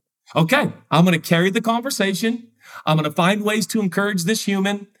develop okay, I'm going to carry the conversation. I'm going to find ways to encourage this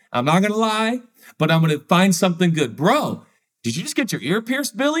human. I'm not going to lie, but I'm going to find something good. Bro, did you just get your ear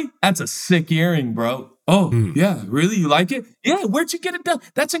pierced, Billy? That's a sick earring, bro. Oh, yeah, really? You like it? Yeah, where'd you get it done?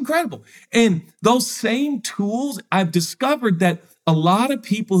 That's incredible. And those same tools, I've discovered that a lot of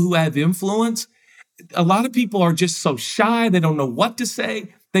people who have influence, a lot of people are just so shy. They don't know what to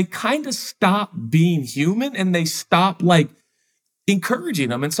say. They kind of stop being human and they stop like encouraging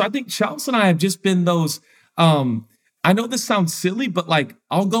them. And so I think Chelsea and I have just been those, I know this sounds silly, but like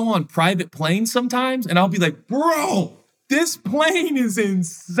I'll go on private planes sometimes and I'll be like, bro, this plane is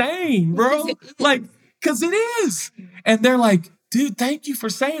insane, bro. Like, cause it is. And they're like, dude, thank you for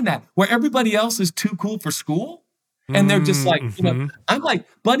saying that. Where everybody else is too cool for school. And they're just like, you know, I'm like,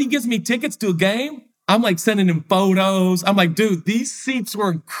 buddy gives me tickets to a game. I'm like sending him photos. I'm like, dude, these seats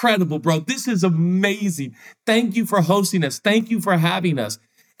were incredible, bro. This is amazing. Thank you for hosting us. Thank you for having us.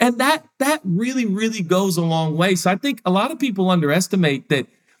 And that really, really goes a long way. So I think a lot of people underestimate that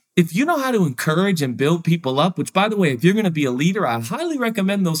if you know how to encourage and build people up, which by the way, if you're going to be a leader, I highly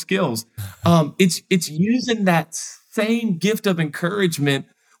recommend those skills. It's using that same gift of encouragement,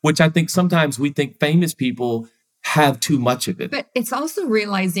 which I think sometimes we think famous people have too much of it. But it's also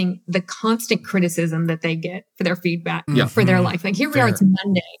realizing the constant criticism that they get for their feedback, for their life. Like here we are, it's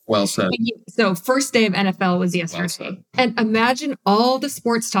Monday. Well said. So first day of NFL was yesterday. Well, and imagine all the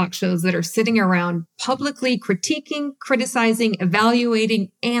sports talk shows that are sitting around publicly critiquing, criticizing,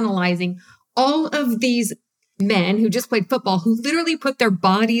 evaluating, analyzing all of these men who just played football, who literally put their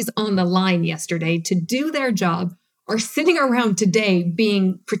bodies on the line yesterday to do their job, are sitting around today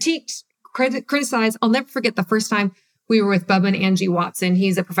being critiqued, criticized. I'll never forget the first time we were with Bubba and Angie Watson.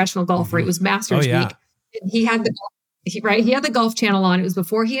 He's a professional golfer. It was Masters week. He had the Golf Channel on. It was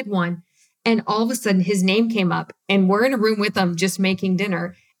before he had won. And all of a sudden his name came up and we're in a room with him just making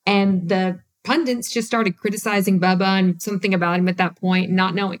dinner. And the pundits just started criticizing Bubba and something about him at that point,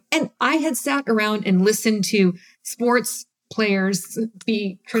 not knowing. And I had sat around and listened to sports players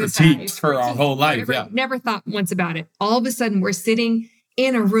be criticized for our whole life. Never thought once about it. All of a sudden we're sitting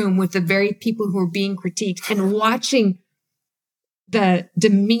in a room with the very people who are being critiqued and watching the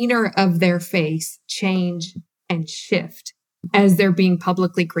demeanor of their face change and shift as they're being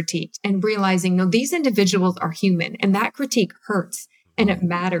publicly critiqued and realizing, no, these individuals are human and that critique hurts and it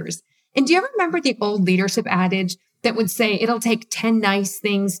matters. And do you ever remember the old leadership adage that would say it'll take 10 nice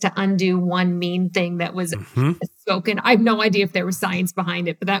things to undo one mean thing that was spoken? I have no idea if there was science behind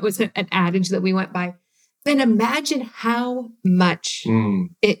it, but that was an adage that we went by. Then imagine how much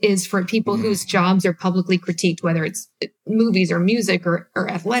it is for people whose jobs are publicly critiqued, whether it's movies or music or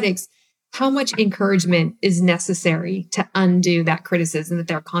athletics, how much encouragement is necessary to undo that criticism that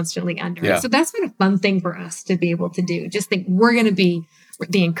they're constantly under. Yeah. So that's been a fun thing for us to be able to do. Just think we're going to be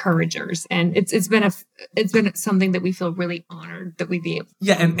the encouragers. And it's been something that we feel really honored that we be able to.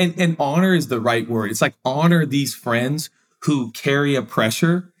 Yeah. And honor is the right word. It's like honor these friends who carry a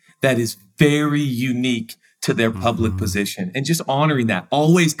pressure that is very unique to their public position, and just honoring that,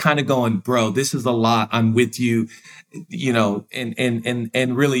 always kind of going, bro, this is a lot. I'm with you, you know,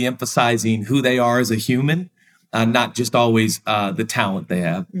 and really emphasizing who they are as a human, not just always the talent they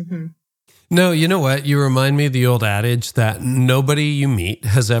have. No, you know what? You remind me of the old adage that nobody you meet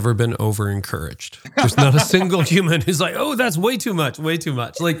has ever been over-encouraged. There's not a single human who's like, oh, that's way too much, way too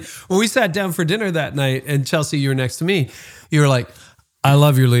much. Like when we sat down for dinner that night and Chelsea, you were next to me, you were like, I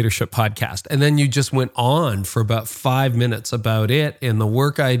love your leadership podcast. And then you just went on for about 5 minutes about it and the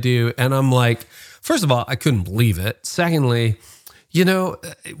work I do. And I'm like, first of all, I couldn't believe it. Secondly, you know,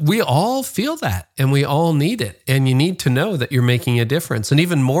 we all feel that and we all need it. And you need to know that you're making a difference. And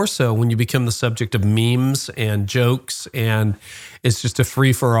even more so when you become the subject of memes and jokes and it's just a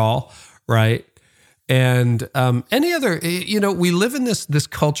free for all, right? And any other, you know, we live in this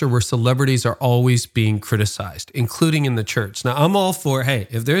culture where celebrities are always being criticized, including in the church. Now, I'm all for, hey,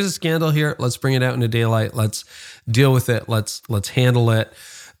 if there's a scandal here, let's bring it out into daylight. Let's deal with it. Let's handle it.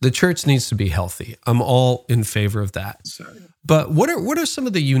 The church needs to be healthy. I'm all in favor of that. Sorry. But what are some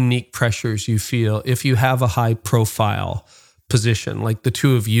of the unique pressures you feel if you have a high profile position like the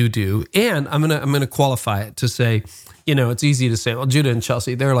two of you do? And I'm gonna qualify it to say, you know, it's easy to say, well, Judah and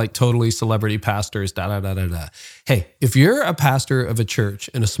Chelsea, they're like totally celebrity pastors, da. Hey, if you're a pastor of a church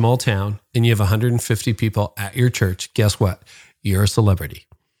in a small town and you have 150 people at your church, guess what? You're a celebrity.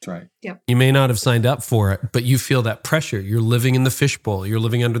 That's right. Yep. You may not have signed up for it, but you feel that pressure. You're living in the fishbowl. You're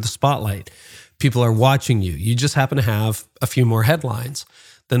living under the spotlight. People are watching you. You just happen to have a few more headlines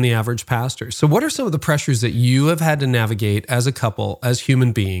than the average pastor. So what are some of the pressures that you have had to navigate as a couple, as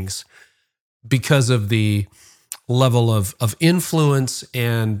human beings, because of the level of influence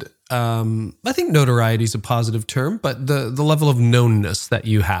and I think notoriety is a positive term, but the level of knownness that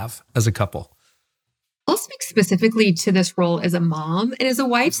you have as a couple? I'll speak specifically to this role as a mom and as a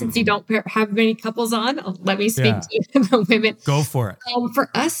wife, since you don't have many couples on. Let me speak to the women. Go for it. For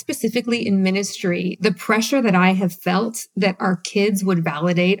us specifically in ministry, the pressure that I have felt that our kids would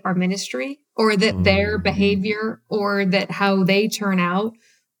validate our ministry or that their behavior or that how they turn out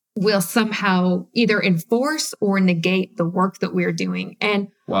will somehow either enforce or negate the work that we're doing. And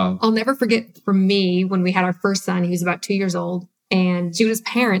I'll never forget for me, when we had our first son, he was about 2 years old, and Judah's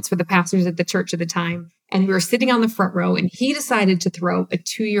parents were the pastors at the church at the time. And we were sitting on the front row, and he decided to throw a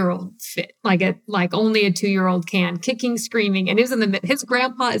 2-year-old fit, like only a 2-year-old can, kicking, screaming. And it was his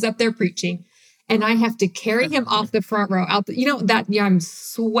grandpa is up there preaching. And I have to carry him off the front row I'm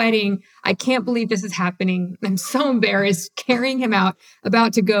sweating. I can't believe this is happening. I'm so embarrassed carrying him out,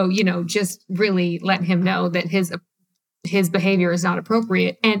 about to go, just really let him know that his behavior is not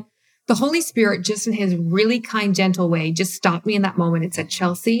appropriate. And the Holy Spirit, just in his really kind, gentle way, just stopped me in that moment and said,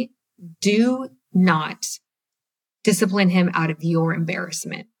 Chelsea, do not discipline him out of your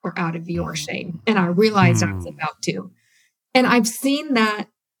embarrassment or out of your shame. And I realized I was about to. And I've seen that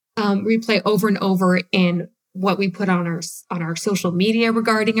replay over and over in what we put on our social media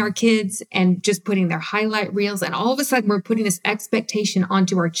regarding our kids, and just putting their highlight reels. And all of a sudden we're putting this expectation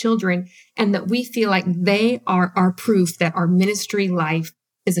onto our children, and that we feel like they are our proof that our ministry life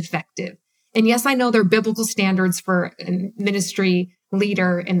is effective. And yes, I know there are biblical standards for a ministry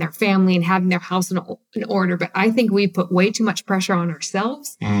leader and their family and having their house in order, but I think we put way too much pressure on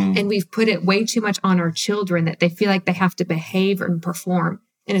ourselves, and we've put it way too much on our children, that they feel like they have to behave and perform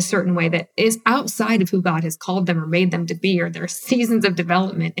in a certain way that is outside of who God has called them or made them to be, or their seasons of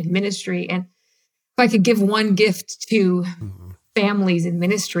development in ministry. And if I could give one gift to families in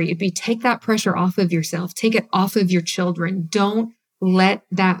ministry, it'd be take that pressure off of yourself, take it off of your children. Don't let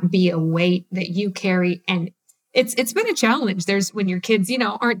that be a weight that you carry. And it's been a challenge. There's when your kids,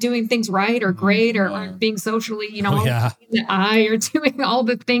 aren't doing things right or great, or aren't being socially, in the eye, or doing all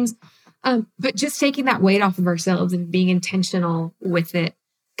the things. But just taking that weight off of ourselves and being intentional with it,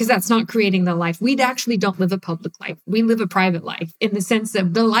 because that's not creating the life. We actually don't live a public life. We live a private life, in the sense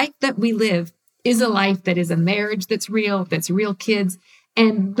of the life that we live is a life that is a marriage that's real kids.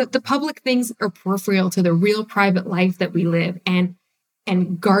 And but the public things are peripheral to the real private life that we live, and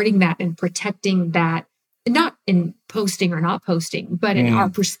guarding that and protecting that, not in posting or not posting, but in our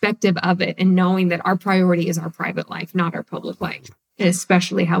perspective of it, and knowing that our priority is our private life, not our public life, and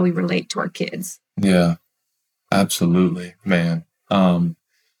especially how we relate to our kids. Yeah, absolutely, man. I'm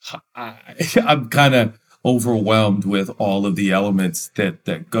kind of overwhelmed with all of the elements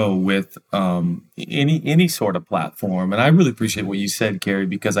that go with any sort of platform. And I really appreciate what you said, Carrie,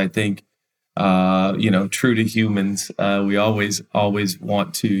 because I think, true to humans, we always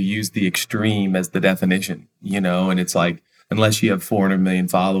want to use the extreme as the definition, and it's like, unless you have 400 million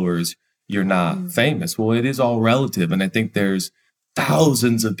followers, you're not famous. Well, it is all relative. And I think there's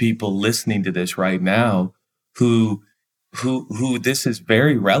thousands of people listening to this right now who this is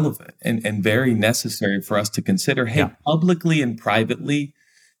very relevant and very necessary for us to consider. Hey, publicly and privately,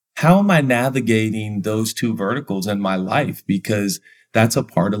 how am I navigating those two verticals in my life? Because that's a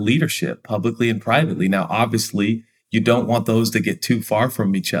part of leadership, publicly and privately. Now, obviously, you don't want those to get too far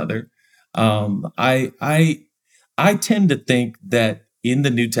from each other. I tend to think that in the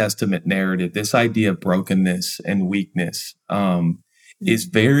New Testament narrative, this idea of brokenness and weakness is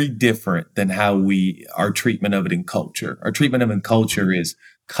very different than how our treatment of it in culture. Our treatment of it in culture is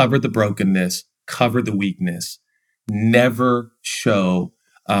cover the brokenness, cover the weakness, never show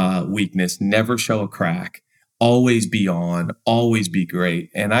weakness, never show a crack, always be on, always be great.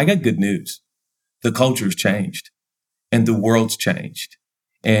 And I got good news. The culture's changed and the world's changed.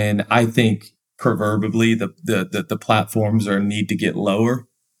 And I think proverbially the platforms need to get lower.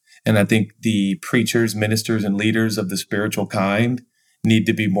 And I think the preachers, ministers, and leaders of the spiritual kind need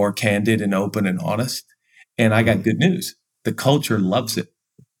to be more candid and open and honest. And I got good news. The culture loves it.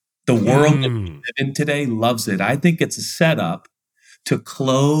 The world that we live in today loves it. I think it's a setup to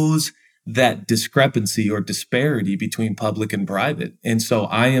close that discrepancy or disparity between public and private. And so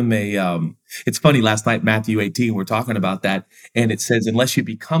I am it's funny, last night, Matthew 18, we're talking about that. And it says, unless you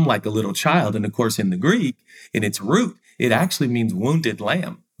become like a little child. And of course, in the Greek, in its root, it actually means wounded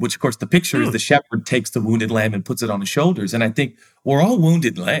lamb, which of course the picture is the shepherd takes the wounded lamb and puts it on his shoulders. And I think we're all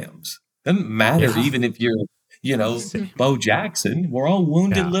wounded lambs. Doesn't matter even if you're, Bo Jackson, we're all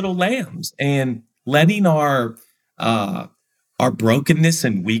wounded little lambs. And letting our brokenness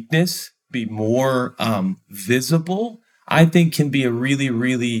and weakness be more visible, I think can be a really,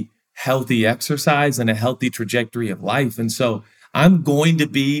 really healthy exercise and a healthy trajectory of life. And so I'm going to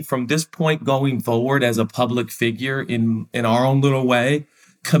be, from this point going forward, as a public figure in our own little way,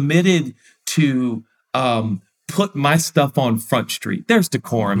 committed to put my stuff on Front Street. There's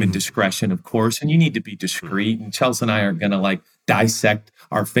decorum and discretion, of course, and you need to be discreet. And Chelsea and I aren't going to dissect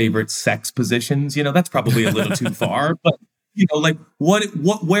our favorite sex positions. That's probably a little too far, Like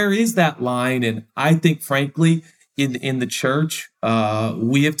where is that line? And I think, frankly, in the church,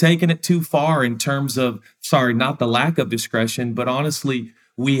 we have taken it too far in terms of, sorry, not the lack of discretion, but honestly,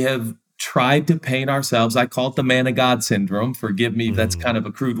 we have tried to paint ourselves. I call it the man of God syndrome. Forgive me, that's kind of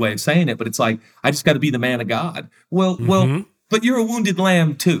a crude way of saying it, but it's like, I just got to be the man of God. Well, but you're a wounded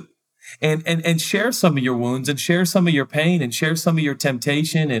lamb too. And share some of your wounds and share some of your pain and share some of your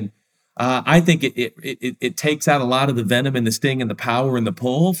temptation. And I think it takes out a lot of the venom and the sting and the power and the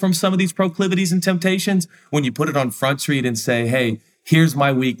pull from some of these proclivities and temptations when you put it on Front Street and say, hey, here's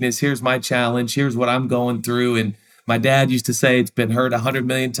my weakness, here's my challenge, here's what I'm going through. And my dad used to say, it's been heard 100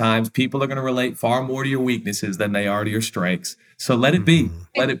 million times. People are going to relate far more to your weaknesses than they are to your strengths. So let it be.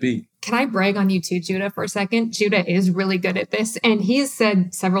 Let it be. Can I brag on you too, Judah, for a second? Judah is really good at this. And he has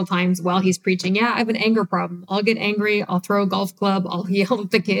said several times while he's preaching, yeah, I have an anger problem. I'll get angry. I'll throw a golf club. I'll yell at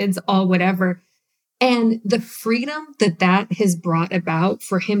the kids, all whatever. And the freedom that has brought about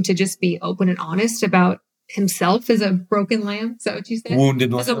for him to just be open and honest about himself as a broken lamb. Is that what you said?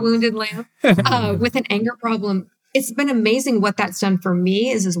 Wounded lamb. As a wounded lamb with an anger problem. It's been amazing what that's done for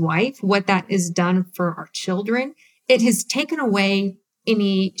me as his wife, what that has done for our children. It has taken away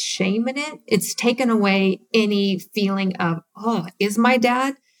any shame in it. It's taken away any feeling of, oh, is my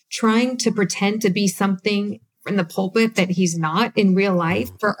dad trying to pretend to be something in the pulpit that he's not in real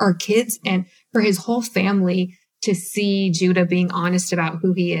life? For our kids and for his whole family to see Judah being honest about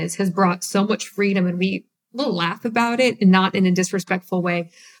who he is has brought so much freedom, and we will laugh about it and not in a disrespectful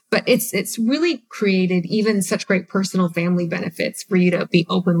way. But it's really created even such great personal family benefits for you to be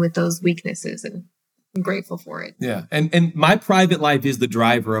open with those weaknesses, and I'm grateful for it. Yeah. And my private life is the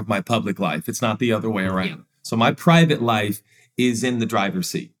driver of my public life. It's not the other way around. Yeah. So my private life is in the driver's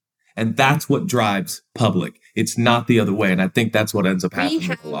seat. And that's what drives public. It's not the other way. And I think that's what ends up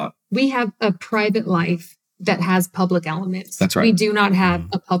happening a lot. We have a private life that has public elements. That's right. We do not have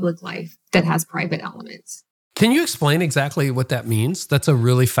a public life that has private elements. Can you explain exactly what that means? That's a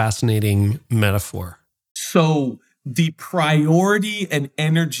really fascinating metaphor. So the priority and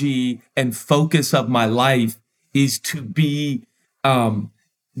energy and focus of my life is to be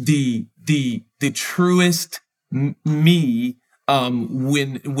the truest me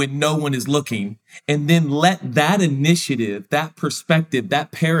when no one is looking, and then let that initiative, that perspective,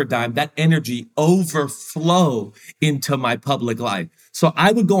 that paradigm, that energy overflow into my public life. So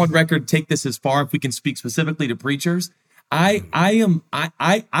I would go on record, take this as far, if we can speak specifically to preachers. I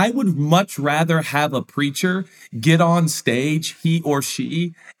would much rather have a preacher get on stage, he or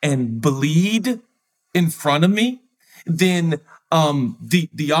she, and bleed in front of me than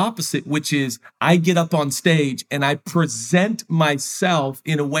the opposite, which is I get up on stage and I present myself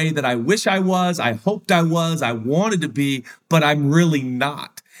in a way that I wish I was, I hoped I was, I wanted to be, but I'm really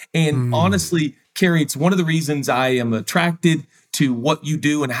not. And honestly, Carrie, it's one of the reasons I am attracted to what you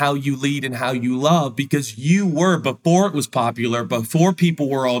do and how you lead and how you love, because you were, before it was popular, before people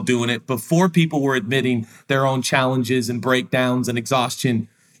were all doing it, before people were admitting their own challenges and breakdowns and exhaustion,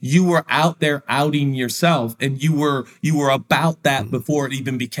 you were out there outing yourself, and you were about that before it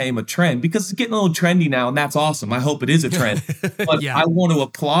even became a trend, because it's getting a little trendy now, and that's awesome. I hope it is a trend. But yeah. I want to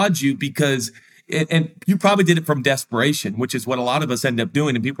applaud you because and you probably did it from desperation, which is what a lot of us end up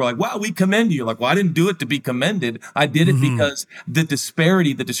doing. And people are like, wow, we commend you. You're like, well, I didn't do it to be commended. I did it because the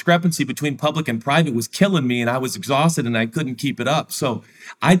disparity, the discrepancy between public and private was killing me, and I was exhausted and I couldn't keep it up. So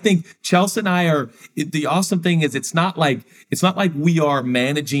I think Chelsea and I are, the awesome thing is it's not like we are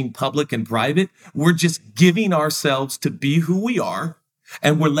managing public and private. We're just giving ourselves to be who we are,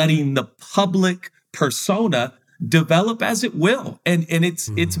 and we're letting the public persona develop as it will. And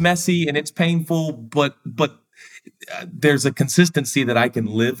it's messy and it's painful, but there's a consistency that I can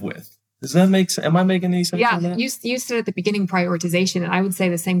live with. Does that make sense? Am I making any sense? Yeah, you said at the beginning prioritization, and I would say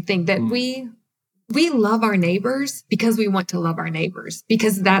the same thing, that we love our neighbors because we want to love our neighbors,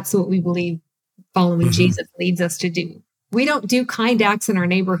 because that's what we believe following Jesus leads us to do. We don't do kind acts in our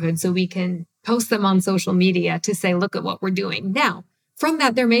neighborhood so we can post them on social media to say, look at what we're doing. Now, from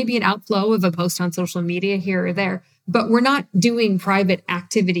that, there may be an outflow of a post on social media here or there, but we're not doing private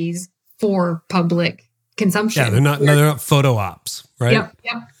activities for public consumption. Yeah, they're not photo ops, right?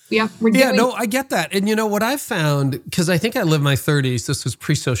 Yep. I get that. And you know what I found, because I think I lived my 30s. This was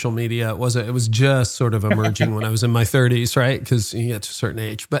pre-social media. It was just sort of emerging when I was in my 30s, right? Because you get to a certain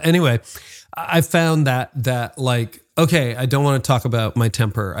age. But anyway, I found that like, okay, I don't want to talk about my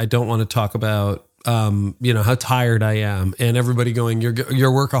temper. I don't want to talk about how tired I am, and everybody going, you're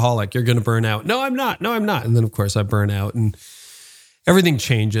workaholic, you're going to burn out. No, I'm not. And then of course I burn out and everything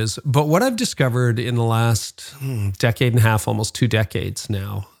changes. But what I've discovered in the last decade and a half, almost 2 decades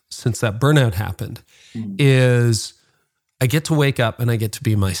now, since that burnout happened, is I get to wake up and I get to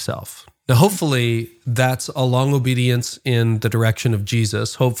be myself. Now, hopefully that's a long obedience in the direction of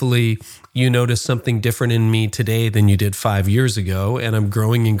Jesus. Hopefully you notice something different in me today than you did 5 years ago, and I'm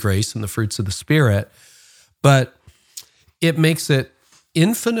growing in grace and the fruits of the Spirit. But it makes it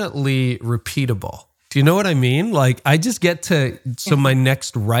infinitely repeatable. Do you know what I mean? Like, I just get to, so my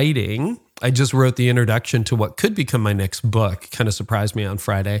next writing, I just wrote the introduction to what could become my next book. Kind of surprised me on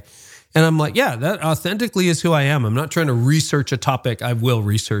Friday. And I'm like, yeah, that authentically is who I am. I'm not trying to research a topic. I will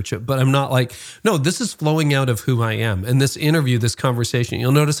research it, but I'm not like, no, this is flowing out of who I am. And this interview, this conversation,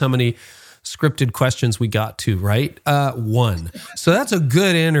 you'll notice how many scripted questions we got to, right? 1. So that's a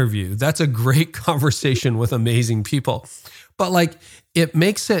good interview. That's a great conversation with amazing people. But like, it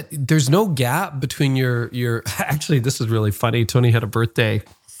makes it, there's no gap between your, actually, this is really funny. Tony had a birthday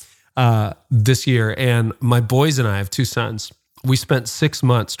this year, and my boys and I have 2 sons. We spent 6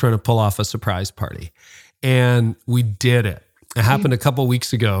 months trying to pull off a surprise party, and we did it. It happened a couple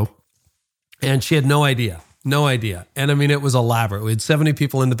weeks ago, and she had no idea. And I mean, it was elaborate. We had 70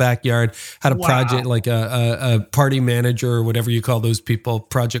 people in the backyard, had a project, like a party manager or whatever you call those people,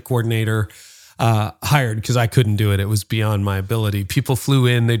 project coordinator, hired because I couldn't do it. It was beyond my ability. People flew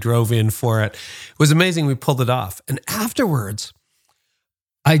in, they drove in for it. It was amazing. We pulled it off. And afterwards,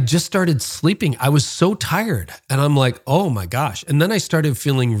 I just started sleeping. I was so tired. And I'm like, oh my gosh. And then I started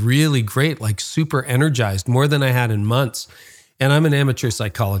feeling really great, like super energized, more than I had in months. And I'm an amateur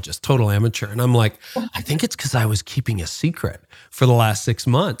psychologist, total amateur. And I'm like, I think it's because I was keeping a secret for the last 6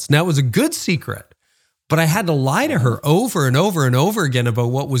 months. Now, it was a good secret, but I had to lie to her over and over and over again about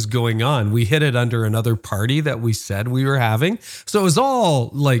what was going on. We hid it under another party that we said we were having. So it was all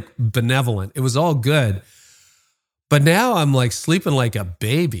like benevolent. It was all good. But now I'm like sleeping like a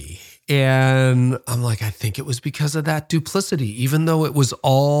baby. And I'm like, I think it was because of that duplicity, even though it was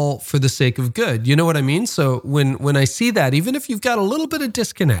all for the sake of good. You know what I mean? So when I see that, even if you've got a little bit of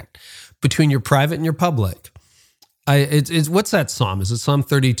disconnect between your private and your public, it's what's that psalm? Is it Psalm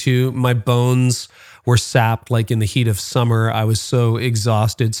 32? My bones were sapped like in the heat of summer. I was so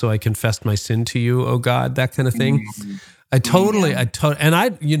exhausted, so I confessed my sin to you, oh God, that kind of thing.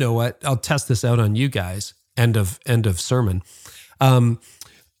 And you know what? I'll test this out on you guys. End of sermon.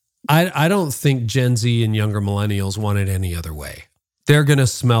 I don't think Gen Z and younger millennials want it any other way. They're going to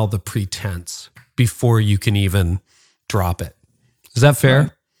smell the pretense before you can even drop it. Is that fair?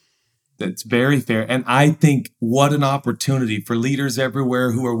 Right. That's very fair. And I think what an opportunity for leaders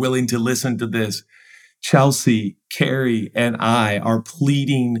everywhere who are willing to listen to this. Chelsea, Carrie, and I are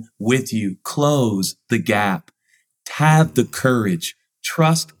pleading with you. Close the gap. Have the courage.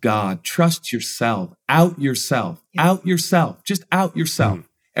 Trust God. Trust yourself. Out yourself. Just out yourself.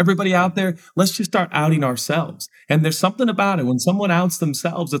 Everybody out there, let's just start outing ourselves. And there's something about it. When someone outs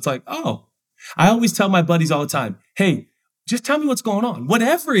themselves, it's like, oh, I always tell my buddies all the time, hey, just tell me what's going on.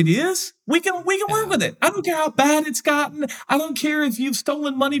 Whatever it is, we can work with it. I don't care how bad it's gotten. I don't care if you've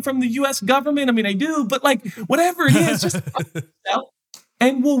stolen money from the U.S. government. I mean, I do, but like whatever it is, just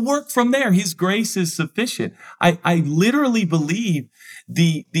and we'll work from there. His grace is sufficient. I literally believe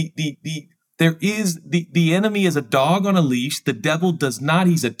the enemy is a dog on a leash. The devil does not.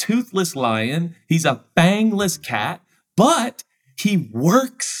 He's a toothless lion. He's a fangless cat, but he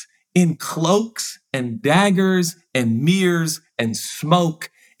works in cloaks and daggers and mirrors and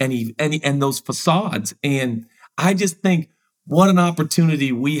smoke and those facades. And I just think what an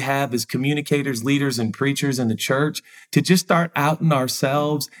opportunity we have as communicators, leaders, and preachers in the church to just start outing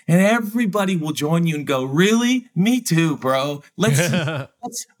ourselves, and everybody will join you and go, really? Me too, bro.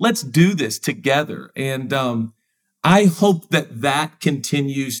 Let's do this together. And I hope that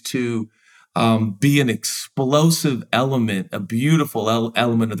continues to be an explosive element, a beautiful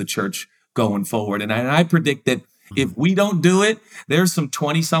element of the church going forward. And I predict that if we don't do it, there's some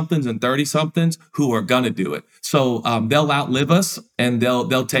 20-somethings and 30-somethings who are going to do it. So they'll outlive us, and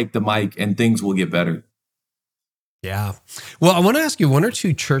they'll take the mic, and things will get better. Yeah. Well, I want to ask you 1 or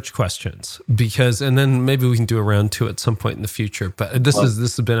 2 church questions, and then maybe we can do a round 2 at some point in the future. But this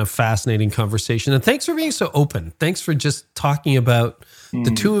has been a fascinating conversation. And thanks for being so open. Thanks for just talking about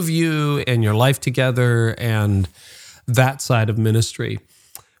the two of you and your life together and that side of ministry.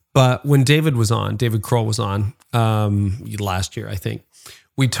 But when David Kroll was on last year, I think,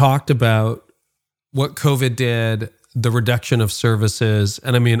 we talked about what COVID did, the reduction of services.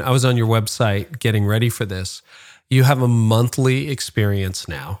 And I mean, I was on your website getting ready for this. You have a monthly experience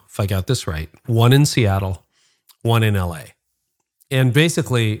now, if I got this right, 1 in Seattle, 1 in LA. And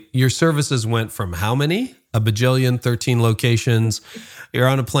basically, your services went from how many? A bajillion, 13 locations. You're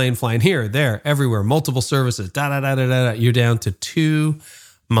on a plane flying here, there, everywhere, multiple services, You're down to 2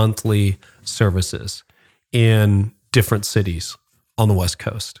 monthly services in different cities on the West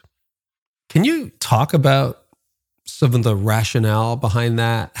Coast. Can you talk about some of the rationale behind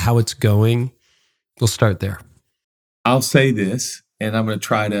that, how it's going? We'll start there. I'll say this, and I'm going to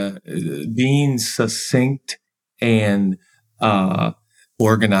try to, being succinct and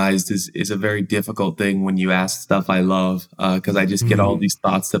organized is a very difficult thing when you ask stuff I love, because I just get all these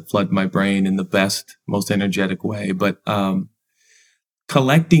thoughts that flood my brain in the best, most energetic way. But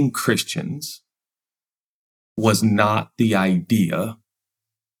collecting Christians was not the idea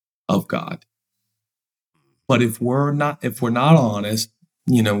of God. But if we're not honest,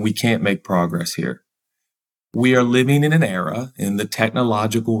 we can't make progress here. We are living in an era in the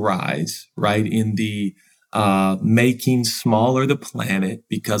technological rise, right? In the making smaller the planet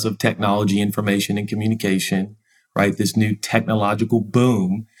because of technology, information, and communication, right? This new technological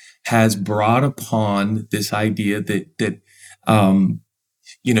boom has brought upon this idea that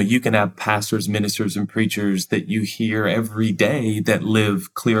you can have pastors, ministers, and preachers that you hear every day that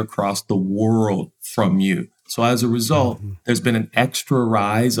live clear across the world from you. So as a result, there's been an extra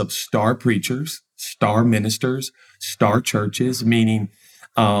rise of star preachers, star ministers, star churches, meaning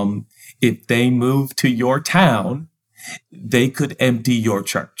if they move to your town, they could empty your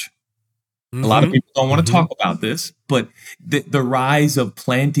church. A lot of people don't want to talk about this, but the rise of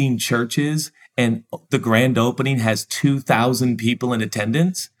planting churches, and the grand opening has 2,000 people in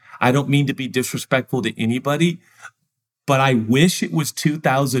attendance. I don't mean to be disrespectful to anybody, but I wish it was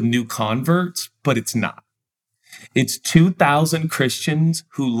 2,000 new converts, but it's not. It's 2,000 Christians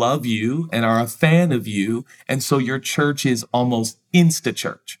who love you and are a fan of you. And so your church is almost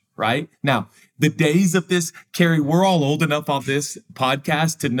insta-church, right? Now, the days of this, Carrie, we're all old enough on this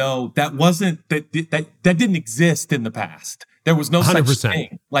podcast to know that didn't exist in the past. There was no 100%. Such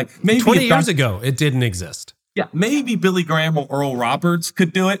thing. Like maybe 20 years ago, it didn't exist. Yeah, maybe Billy Graham or Earl Roberts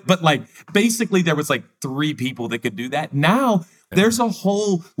could do it, but basically there was 3 people that could do that. Now there's a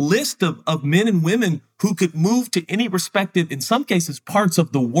whole list of men and women who could move to any respective, in some cases, parts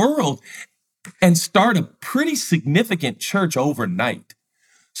of the world and start a pretty significant church overnight.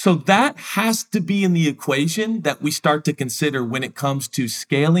 So that has to be in the equation that we start to consider when it comes to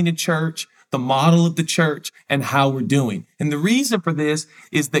scaling a church, the model of the church, and how we're doing. And the reason for this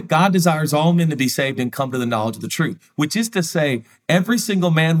is that God desires all men to be saved and come to the knowledge of the truth, which is to say every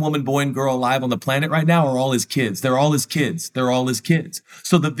single man, woman, boy, and girl alive on the planet right now are all his kids. They're all his kids. They're all his kids.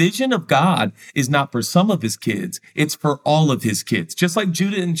 So the vision of God is not for some of his kids. It's for all of his kids. Just like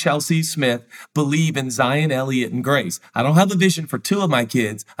Judah and Chelsea Smith believe in Zion, Elliott, and Grace. I don't have a vision for 2 of my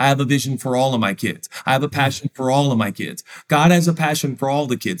kids. I have a vision for all of my kids. I have a passion for all of my kids. God has a passion for all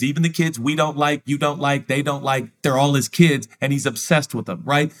the kids, even the kids we don't like, you don't like, they don't like. They're all his kids, and he's obsessed with them,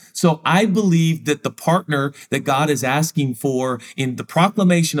 right? So I believe that the partner that God is asking for in the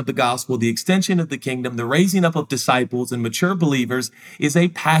proclamation of the gospel, the extension of the kingdom, the raising up of disciples and mature believers is a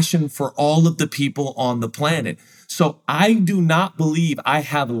passion for all of the people on the planet. So I do not believe I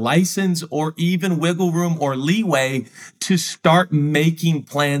have license or even wiggle room or leeway to start making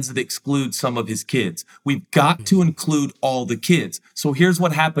plans that exclude some of his kids. We've got to include all the kids. So here's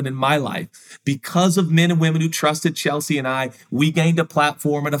what happened in my life. Because of men and women who trusted Chelsea and I, we gained a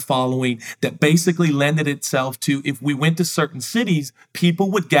platform and a following that basically lended itself to, if we went to certain cities,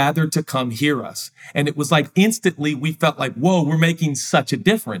 people would gather to come hear us. And it was like instantly we felt like, whoa, we're making such a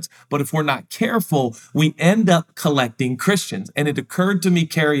difference. But if we're not careful, we end up collecting Christians. And it occurred to me,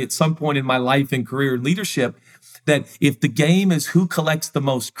 Carrie, at some point in my life and career and leadership, that if the game is who collects the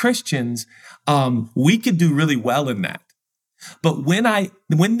most Christians, we could do really well in that. But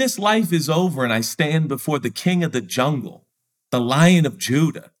when this life is over and I stand before the king of the jungle, the Lion of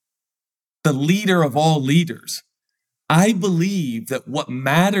Judah, the leader of all leaders, I believe that what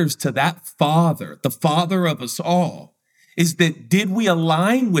matters to that father, the father of us all, is that did we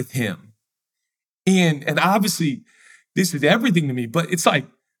align with him? And obviously, this is everything to me, but it's like,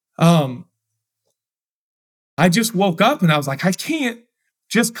 I just woke up and I was like, I can't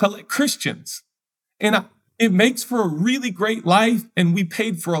just collect Christians. And it makes for a really great life. And we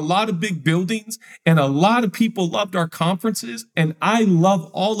paid for a lot of big buildings and a lot of people loved our conferences. And I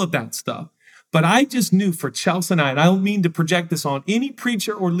love all of that stuff. But I just knew for Chelsea and I don't mean to project this on any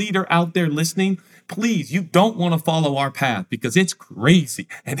preacher or leader out there listening, please, you don't want to follow our path because it's crazy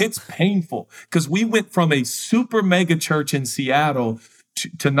and it's painful because we went from a super mega church in Seattle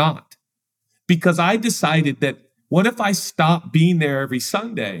to not. Because I decided that what if I stop being there every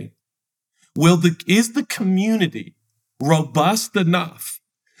Sunday? Is the community robust enough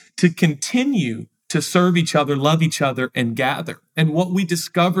to continue to serve each other, love each other, and gather? And what we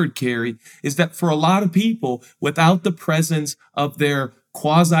discovered, Carrie, is that for a lot of people, without the presence of their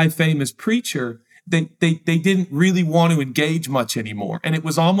quasi-famous preacher, they didn't really want to engage much anymore. And it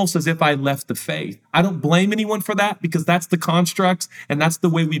was almost as if I left the faith. I don't blame anyone for that because that's the constructs and that's the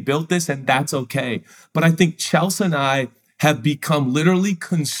way we built this, and that's okay. But I think Chelsea and I have become literally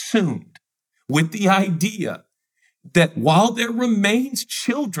consumed with the idea that while there remains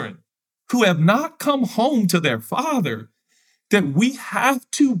children who have not come home to their father, that we have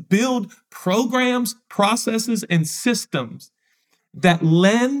to build programs, processes, and systems that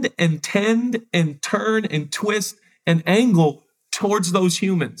lend and tend and turn and twist and angle towards those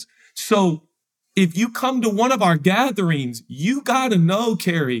humans. So if you come to one of our gatherings, you got to know,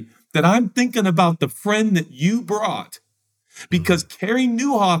 Carrie, that I'm thinking about the friend that you brought, because Carrie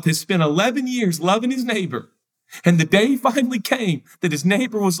Newhoff has spent 11 years loving his neighbor. And the day finally came that his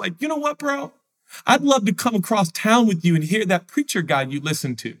neighbor was like, you know what, bro? I'd love to come across town with you and hear that preacher guy you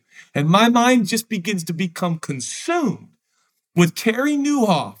listen to. And my mind just begins to become consumed with Carrie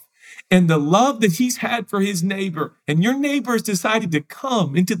Newhoff and the love that he's had for his neighbor. And your neighbor has decided to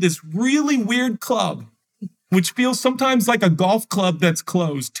come into this really weird club, which feels sometimes like a golf club that's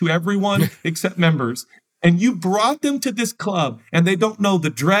closed to everyone except members. And you brought them to this club and they don't know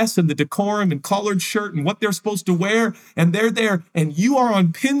the dress and the decorum and collared shirt and what they're supposed to wear. And they're there and you are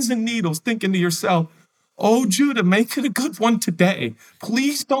on pins and needles thinking to yourself, oh, Judah, make it a good one today.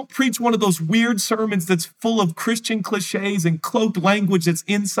 Please don't preach one of those weird sermons that's full of Christian cliches and cloaked language that's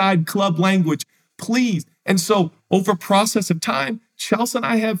inside club language. Please. And so over a process of time, Chelsea and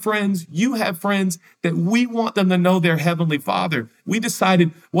I have friends, you have friends that we want them to know their Heavenly Father. We decided,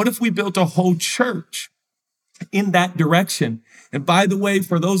 what if we built a whole church in that direction? And by the way,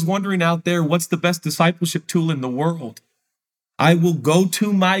 for those wondering out there, what's the best discipleship tool in the world? I will go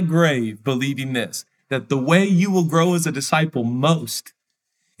to my grave believing this, that the way you will grow as a disciple most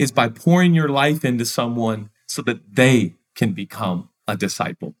is by pouring your life into someone so that they can become a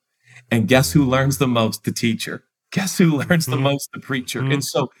disciple. And guess who learns the most? The teacher. Guess who learns the most? The preacher. And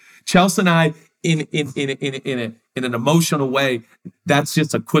so Chelsea and I, in an emotional way, that's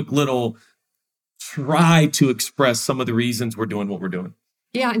just a quick little try to express some of the reasons we're doing what we're doing.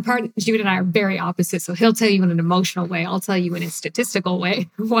 Yeah, in part, Jude and I are very opposite. So he'll tell you in an emotional way. I'll tell you in a statistical way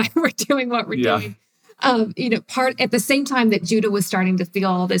why we're doing what we're doing. At the same time that Judah was starting to feel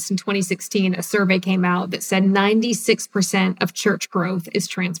all this in 2016, a survey came out that said 96% of church growth is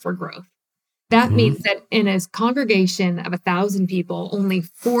transfer growth. That means that in a congregation of 1,000 people, only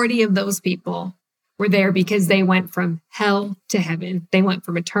 40 of those people were there because they went from hell to heaven. They went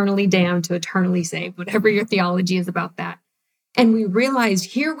from eternally damned to eternally saved, whatever your theology is about that. And we realized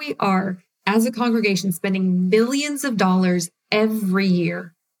here we are as a congregation spending millions of dollars every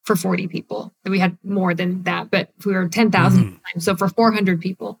year for 40 people. And we had more than that, but we were 10,000 times. So for 400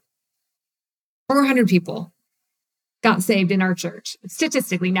 people got saved in our church,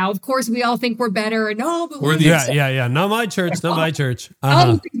 statistically. Now, of course, we all think we're better. And but we're not my church, not my church.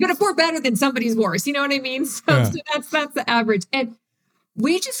 But if we're better, then somebody's worse. You know what I mean? So that's the average. And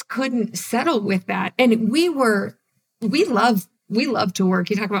we just couldn't settle with that. And we love to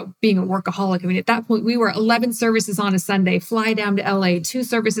work. You talk about being a workaholic. I mean, at that point, we were 11 services on a Sunday, fly down to LA, 2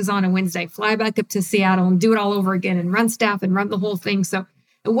 services on a Wednesday, fly back up to Seattle and do it all over again and run staff and run the whole thing. So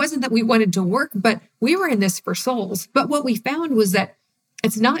it wasn't that we wanted to work, but we were in this for souls. But what we found was that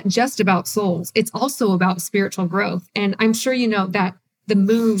it's not just about souls. It's also about spiritual growth. And I'm sure you know that the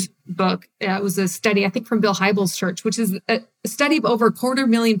Move book was a study, I think, from Bill Hybels' church, which is a study of over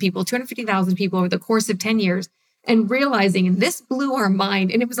 250,000 people, 250,000 people over the course of 10 years. And realizing, and this blew our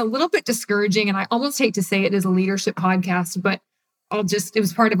mind, and it was a little bit discouraging, and I almost hate to say it as a leadership podcast, but it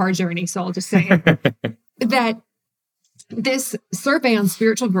was part of our journey, so I'll just say it, that this survey on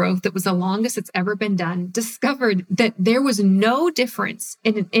spiritual growth that was the longest it's ever been done discovered that there was no difference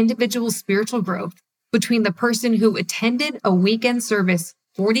in an individual's spiritual growth between the person who attended a weekend service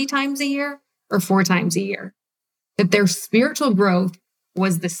 40 times a year or 4 times a year, that their spiritual growth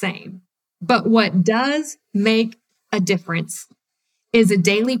was the same. But what does make a difference is a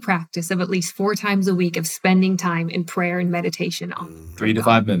daily practice of at least 4 times a week of spending time in prayer and meditation on 3 to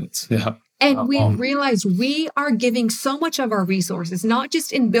 5 minutes. Yeah. And we realized we are giving so much of our resources, not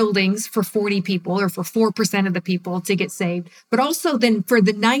just in buildings for 40 people or for 4% of the people to get saved, but also then for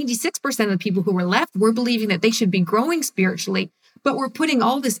the 96% of the people who were left, we're believing that they should be growing spiritually, but we're putting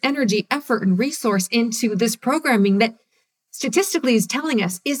all this energy, effort, and resource into this programming that statistically is telling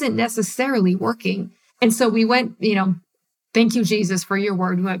us isn't necessarily working. And so we went, thank you, Jesus, for your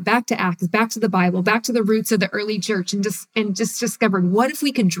word. We went back to Acts, back to the Bible, back to the roots of the early church, and just discovered, what if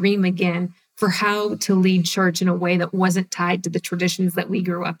we could dream again for how to lead church in a way that wasn't tied to the traditions that we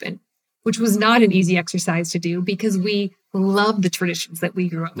grew up in? which was not an easy exercise to do because we love the traditions that we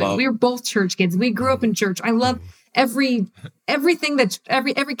grew up in. We were both church kids. We grew up in church. I love everything that's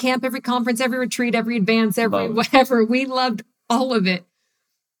every camp, every conference, every retreat, every advance, every whatever. We loved all of it.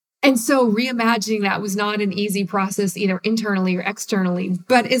 And so reimagining that was not an easy process, either internally or externally.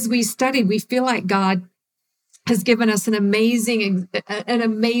 But as we studied, we feel like God has given us an amazing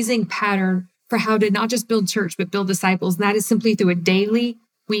pattern for how to not just build church, but build disciples. And that is simply through a daily,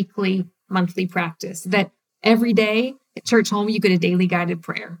 weekly, monthly practice. That every day at Church Home, you get a daily guided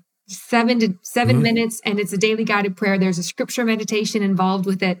prayer, 7 minutes, and it's a daily guided prayer. There's a scripture meditation involved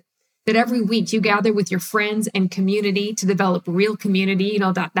with it. That every week you gather with your friends and community to develop real community,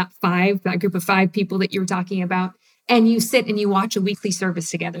 that group of 5 people that you were talking about. And you sit and you watch a weekly service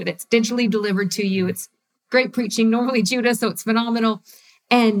together that's digitally delivered to you. It's great preaching, normally Judah, so it's phenomenal.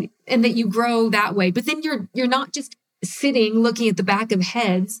 And that you grow that way. But then you're not just sitting looking at the back of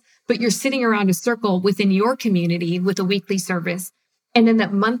heads, but you're sitting around a circle within your community with a weekly service. And then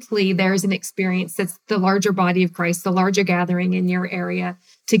that monthly, there's an experience that's the larger body of Christ, the larger gathering in your area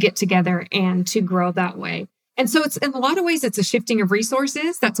to get together and to grow that way. And so it's in a lot of ways, it's a shifting of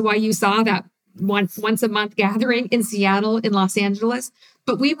resources. That's why you saw that once a month gathering in Seattle, in Los Angeles.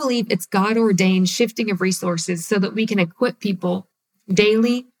 But we believe it's God ordained shifting of resources so that we can equip people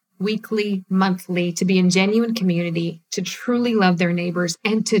daily, weekly, monthly to be in genuine community, to truly love their neighbors,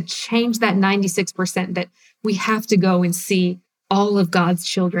 and to change that 96% that we have to go and see all of God's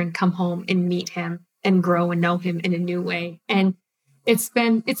children come home and meet him and grow and know him in a new way. And it's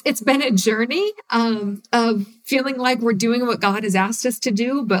been a journey of feeling like we're doing what God has asked us to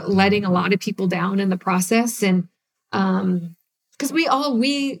do, but letting a lot of people down in the process. And because we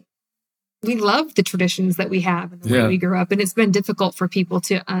love the traditions that we have and the way we grew up, and it's been difficult for people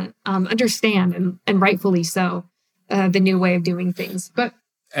to understand, and rightfully so, the new way of doing things. But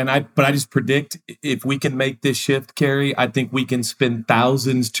I just predict if we can make this shift, Carrie, I think we can spend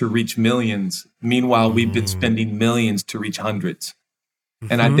thousands to reach millions. Meanwhile, we've been spending millions to reach hundreds.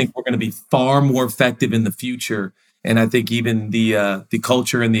 And I think we're going to be far more effective in the future. And I think even the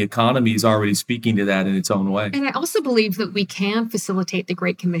culture and the economy is already speaking to that in its own way. And I also believe that we can facilitate the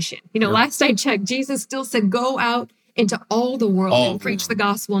Great Commission. Last I checked, Jesus still said, go out into all the world and preach the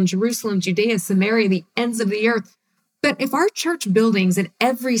gospel in Jerusalem, Judea, Samaria, the ends of the earth. But if our church buildings in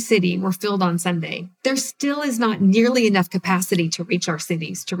every city were filled on Sunday, there still is not nearly enough capacity to reach our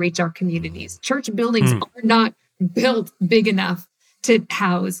cities, to reach our communities. Church buildings are not built big enough to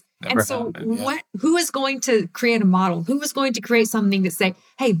house. Who is going to create a model? Who is going to create something to say,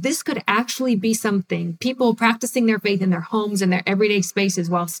 hey, this could actually be something, people practicing their faith in their homes and their everyday spaces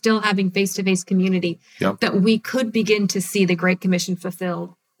while still having face-to-face community, that we could begin to see the Great Commission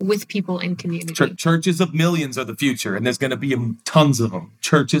fulfilled with people in community. Churches of millions are the future, and there's going to be tons of them.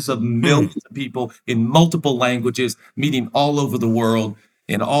 Churches of millions of people in multiple languages, meeting all over the world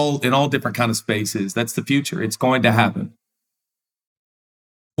in all different kind of spaces. That's the future. It's going to happen.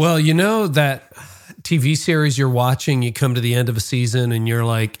 Well, that TV series you're watching, you come to the end of a season and you're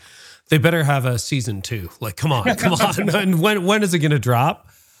like, they better have a season 2. Like, come on. And when is it going to drop?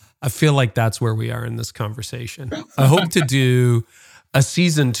 I feel like that's where we are in this conversation. I hope to do a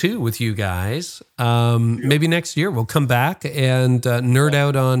season 2 with you guys. Maybe next year we'll come back and nerd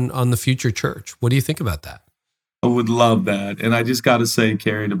out on the future church. What do you think about that? I would love that. And I just got to say,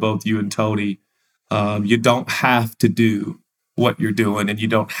 Carrie, to both you and Tony, you don't have to do what you're doing, and you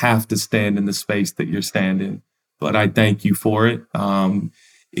don't have to stand in the space that you're standing. But I thank you for it.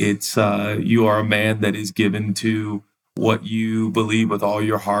 You are a man that is given to what you believe with all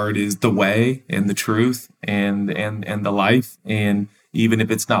your heart is the way and the truth and the life. And even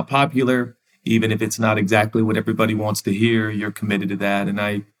if it's not popular, even if it's not exactly what everybody wants to hear, you're committed to that. And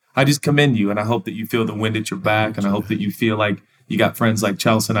I just commend you, and I hope that you feel the wind at your back, and I hope that you feel like you got friends like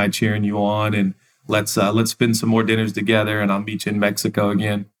Chelsea and I cheering you on. And let's spend some more dinners together, and I'll meet you in Mexico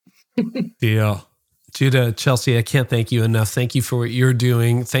again. Deal. Judah, Chelsea, I can't thank you enough. Thank you for what you're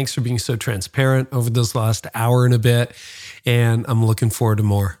doing. Thanks for being so transparent over this last hour and a bit. And I'm looking forward to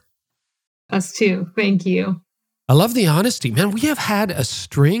more. Us too. Thank you. I love the honesty. Man, we have had a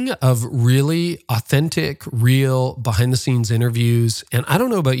string of really authentic, real behind the scenes interviews. And I don't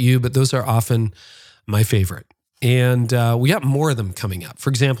know about you, but those are often my favorite. And we got more of them coming up. For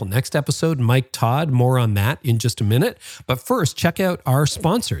example, next episode, Mike Todd, more on that in just a minute. But first, check out our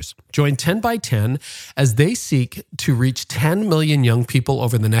sponsors. Join 10 by 10 as they seek to reach 10 million young people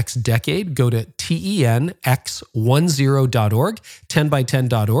over the next decade. Go to tenx10.org,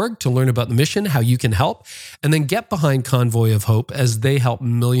 10by10.org to learn about the mission, how you can help, and then get behind Convoy of Hope as they help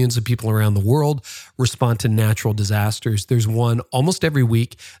millions of people around the world respond to natural disasters. There's one almost every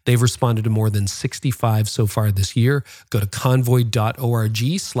week. They've responded to more than 65 so far this year. Go to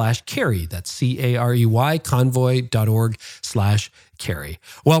convoy.org/carry. That's CAREY, convoy.org/carry.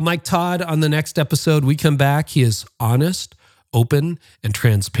 Well, Mike Todd, on the next episode, we come back. He is honest, open, and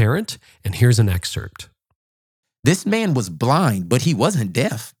transparent. And here's an excerpt. This man was blind, but he wasn't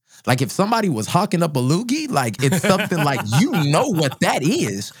deaf. Like if somebody was hawking up a loogie, like it's something like, you know what that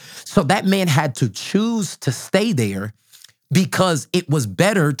is. So that man had to choose to stay there because it was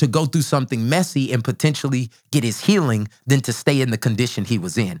better to go through something messy and potentially get his healing than to stay in the condition he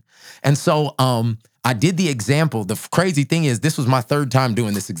was in. And so I did the example. The crazy thing is this was my third time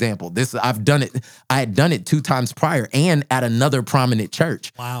doing this example. I've done it. I had done it 2 times prior and at another prominent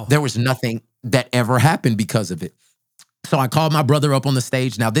church. Wow. There was nothing that ever happened because of it. So I called my brother up on the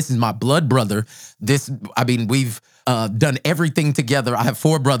stage. Now, this is my blood brother. We've done everything together. I have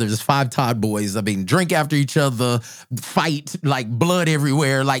 4 brothers, 5 Todd boys. Drink after each other, fight, like blood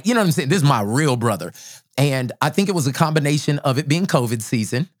everywhere. Like, you know what I'm saying? This is my real brother. And I think it was a combination of it being COVID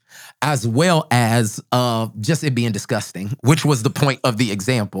season as well as just it being disgusting, which was the point of the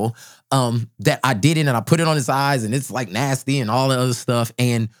example, that I did it and I put it on his eyes and it's like nasty and all the other stuff.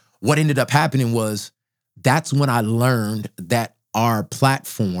 And what ended up happening was that's when I learned that our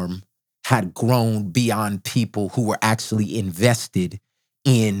platform had grown beyond people who were actually invested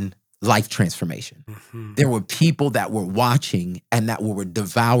in life transformation. Mm-hmm. There were people that were watching and that were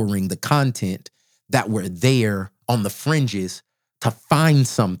devouring the content that were there on the fringes to find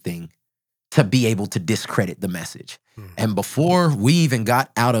something to be able to discredit the message. Mm-hmm. And before we even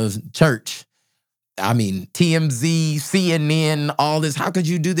got out of church, TMZ, CNN, all this. How could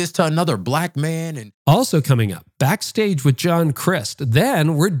you do this to another black man? And also coming up, Backstage with John Christ.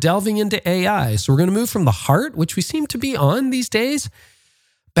 Then we're delving into AI. So we're going to move from the heart, which we seem to be on these days,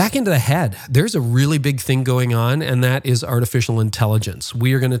 back into the head. There's a really big thing going on, and that is artificial intelligence.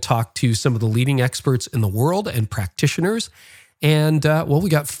 We are going to talk to some of the leading experts in the world and practitioners. And we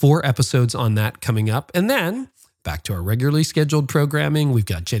got 4 episodes on that coming up. And then back to our regularly scheduled programming. We've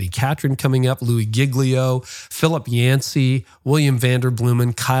got Jenny Catron coming up, Louis Giglio, Philip Yancey, William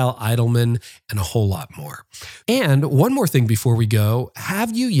Vanderblumen, Kyle Eidelman, and a whole lot more. And one more thing before we go,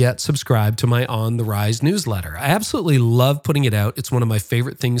 have you yet subscribed to my On the Rise newsletter? I absolutely love putting it out. It's one of my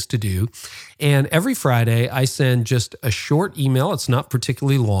favorite things to do. And every Friday, I send just a short email. It's not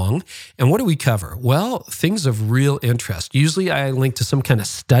particularly long. And what do we cover? Well, things of real interest. Usually I link to some kind of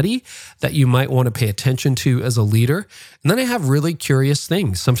study that you might want to pay attention to as a leader. And then I have really curious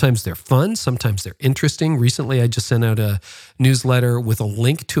things. Sometimes they're fun. Sometimes they're interesting. Recently, I just sent out a newsletter with a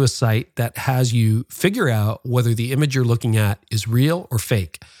link to a site that has you figure out whether the image you're looking at is real or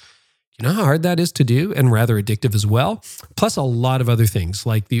fake. You know how hard that is to do and rather addictive as well? Plus a lot of other things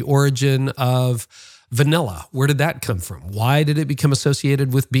like the origin of vanilla. Where did that come from? Why did it become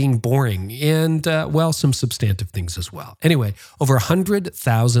associated with being boring? And, some substantive things as well. Anyway, over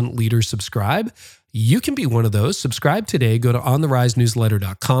 100,000 leaders subscribe. You can be one of those. Subscribe today. Go to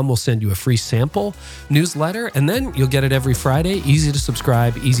ontherisenewsletter.com. We'll send you a free sample newsletter, and then you'll get it every Friday. Easy to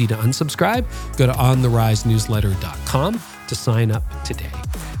subscribe, easy to unsubscribe. Go to ontherisenewsletter.com to sign up today.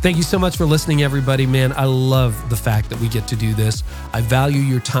 Thank you so much for listening, everybody. Man, I love the fact that we get to do this. I value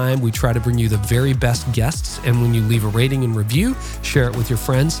your time. We try to bring you the very best guests, and when you leave a rating and review, share it with your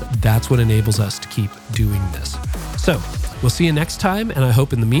friends. That's what enables us to keep doing this. So, we'll see you next time, and I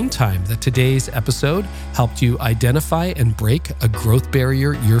hope in the meantime that today's episode helped you identify and break a growth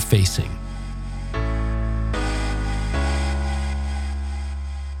barrier you're facing.